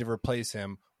 we need to replace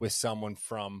him with someone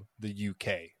from the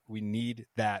UK. We need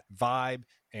that vibe,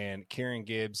 and Kieran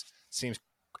Gibbs seems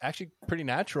actually pretty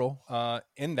natural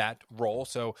in that role.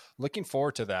 So looking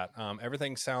forward to that.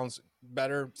 Everything sounds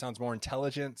better, sounds more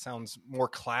intelligent, sounds more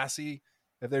classy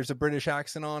if there's a British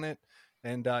accent on it.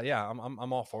 And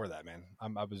I'm all for that, man.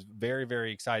 I was very,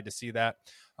 very excited to see that.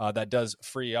 That does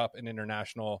free up an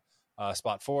international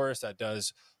spot for us. That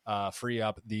does free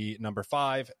up the number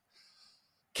 5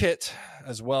 kit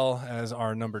as well as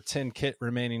our number 10 kit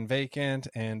remaining vacant.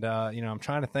 And I'm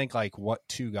trying to think like what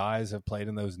 2 guys have played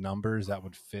in those numbers that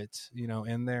would fit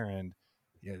in there. And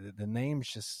yeah, the names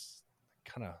just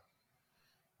kind of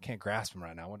can't grasp them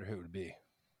right now. I wonder who it would be.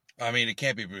 I mean, it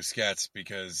can't be Busquets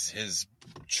because his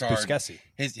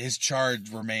charred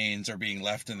remains are being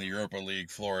left in the Europa League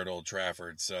floor at Old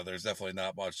Trafford, so there's definitely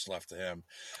not much left to him.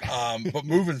 But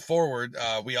moving forward,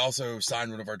 we also signed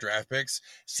one of our draft picks.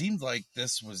 Seemed like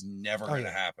this was never going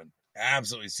to happen.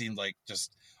 Absolutely seemed like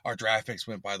just our draft picks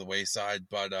went by the wayside.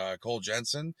 But Cole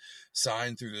Jensen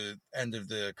signed through the end of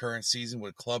the current season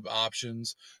with club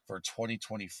options for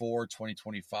 2024,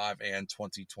 2025, and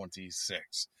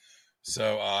 2026.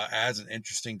 So adds an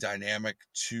interesting dynamic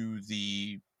to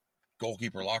the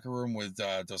goalkeeper locker room with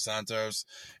Dos Santos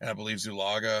and I believe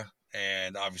Zulaga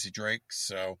and obviously Drake.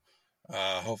 So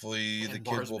hopefully the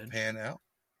kid will pan out.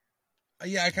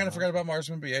 Yeah, I kind of forgot about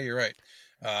Marsman, but yeah, you're right.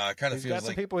 Kind of He's feels got some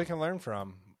like people we can learn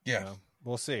from. Yeah,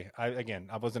 we'll see. I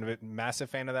wasn't a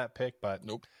massive fan of that pick, but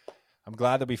nope. I'm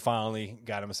glad that we finally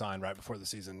got him assigned right before the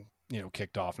season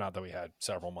kicked off. Not that we had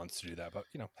several months to do that, but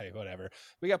hey, whatever.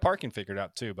 We got parking figured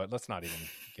out too, but let's not even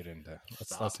get into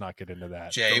let's not get into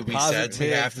that. Jay, we said we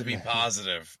have to be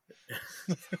positive.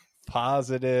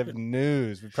 Positive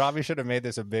news. We probably should have made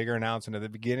this a bigger announcement at the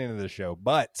beginning of the show,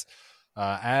 but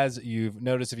as you've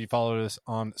noticed if you followed us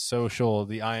on social,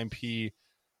 the IMPC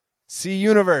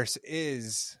universe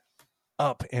is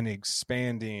up and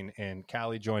expanding, and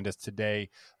Callie joined us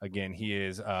today. Again, he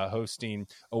is hosting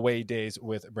Away Days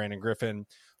with Brandon Griffin.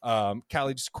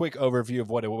 Callie, just a quick overview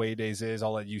of what Away Days is.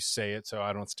 I'll let you say it so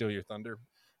I don't steal your thunder.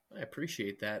 I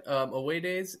appreciate that. Away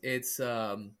Days, it's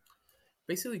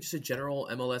basically just a general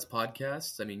MLS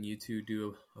podcast. I mean, you two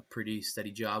do a pretty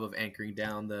steady job of anchoring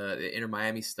down the Inter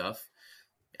Miami stuff.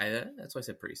 That's why I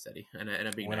said pretty steady. And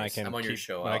I'm being nice. I'm on your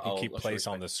show. When I can keep place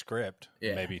on the script,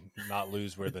 maybe not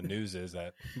lose where the news is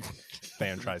that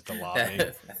fan tries to lob me.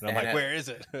 And I'm like, where is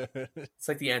it? It's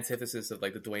like the antithesis of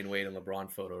like the Dwayne Wade and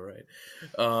LeBron photo, right?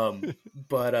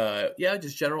 But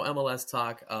just general MLS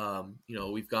talk.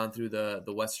 We've gone through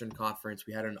the Western Conference.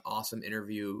 We had an awesome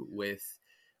interview with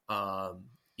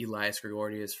Elias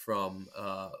Gregorius from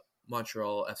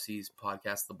Montreal FC's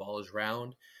podcast, The Ball Is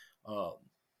Round.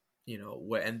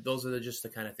 And those are just the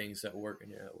kind of things that we're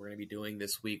gonna be doing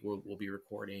this week. We'll be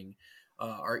recording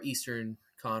our Eastern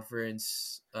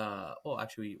Conference.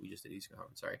 Actually, we just did Eastern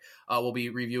Conference. Sorry. We'll be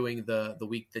reviewing the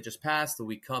week that just passed, the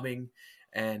week coming,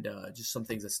 and just some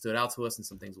things that stood out to us and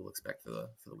some things we'll expect for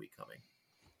the week coming.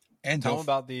 And tell them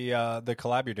about the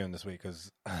collab you're doing this week,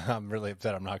 because I'm really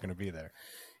upset I'm not going to be there.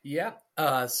 Yeah.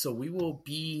 So we will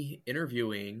be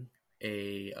interviewing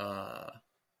a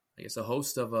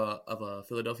host of a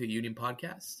Philadelphia Union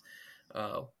podcast,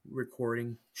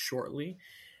 recording shortly,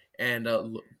 and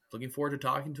looking forward to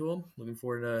talking to him. Looking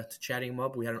forward to chatting him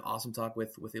up. We had an awesome talk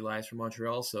with Elias from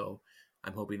Montreal, so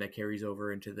I'm hoping that carries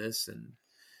over into this, and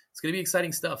it's going to be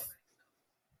exciting stuff.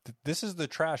 This is the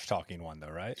trash talking one, though,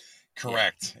 right?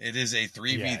 Correct. Yeah. It is a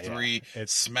 3v3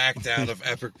 SmackDown of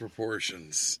epic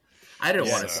proportions. I didn't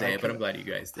want to say it, but I'm glad you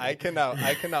guys did. I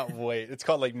cannot wait. It's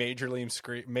called like Major League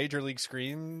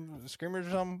Screamers or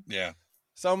something. Yeah,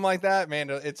 something like that. Man,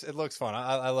 it looks fun.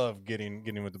 I love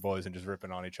getting with the boys and just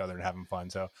ripping on each other and having fun.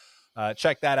 So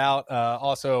check that out.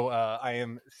 Also, I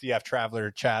am CF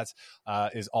Traveler Chats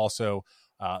is also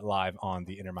live on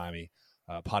the Inter Miami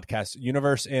podcast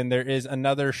universe, and there is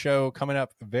another show coming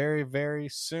up very, very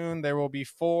soon. There will be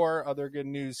 4 other good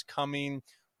news coming,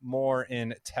 more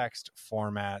in text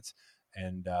format,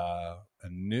 and a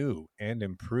new and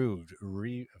improved,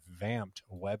 revamped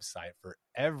website for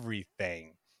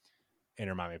everything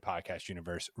Inter Miami podcast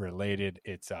universe related.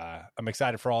 It's I'm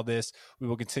excited for all this. We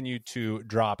will continue to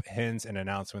drop hints and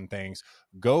announce when things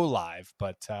go live,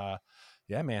 but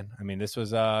yeah, man. I mean, this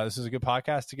was a good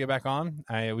podcast to get back on.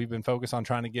 We've been focused on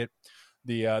trying to get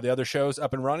the other shows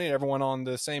up and running, everyone on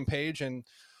the same page and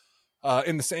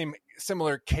in the same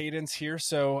similar cadence here.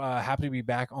 So happy to be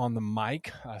back on the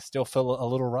mic. Still feel a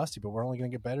little rusty, but we're only going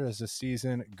to get better as the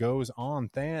season goes on.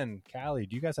 Than, Callie,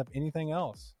 do you guys have anything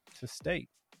else to state?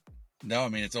 No, I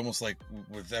mean, it's almost like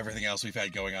with everything else we've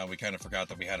had going on, we kind of forgot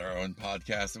that we had our own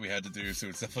podcast that we had to do. So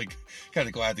it's definitely kind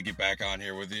of glad to get back on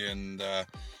here with you. And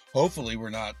hopefully we're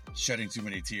not shedding too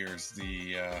many tears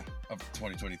of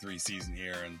 2023 season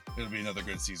here. And it'll be another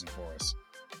good season for us.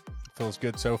 Feels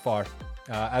good so far.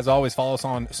 As always, follow us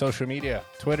on social media,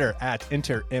 Twitter at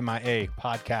InterMIA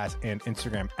Podcast and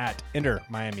Instagram at Inter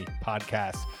Miami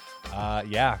Podcast.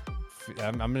 Yeah,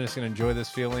 I'm just going to enjoy this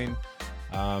feeling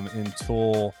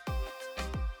until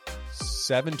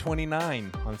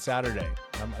 7:29 on Saturday.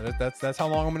 That's how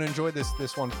long I'm going to enjoy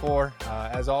this one for.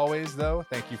 As always, though,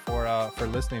 thank you for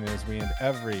listening as we end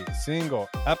every single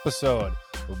episode.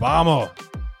 Vamos,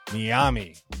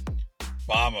 Miami.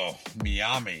 Vamos,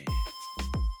 Miami.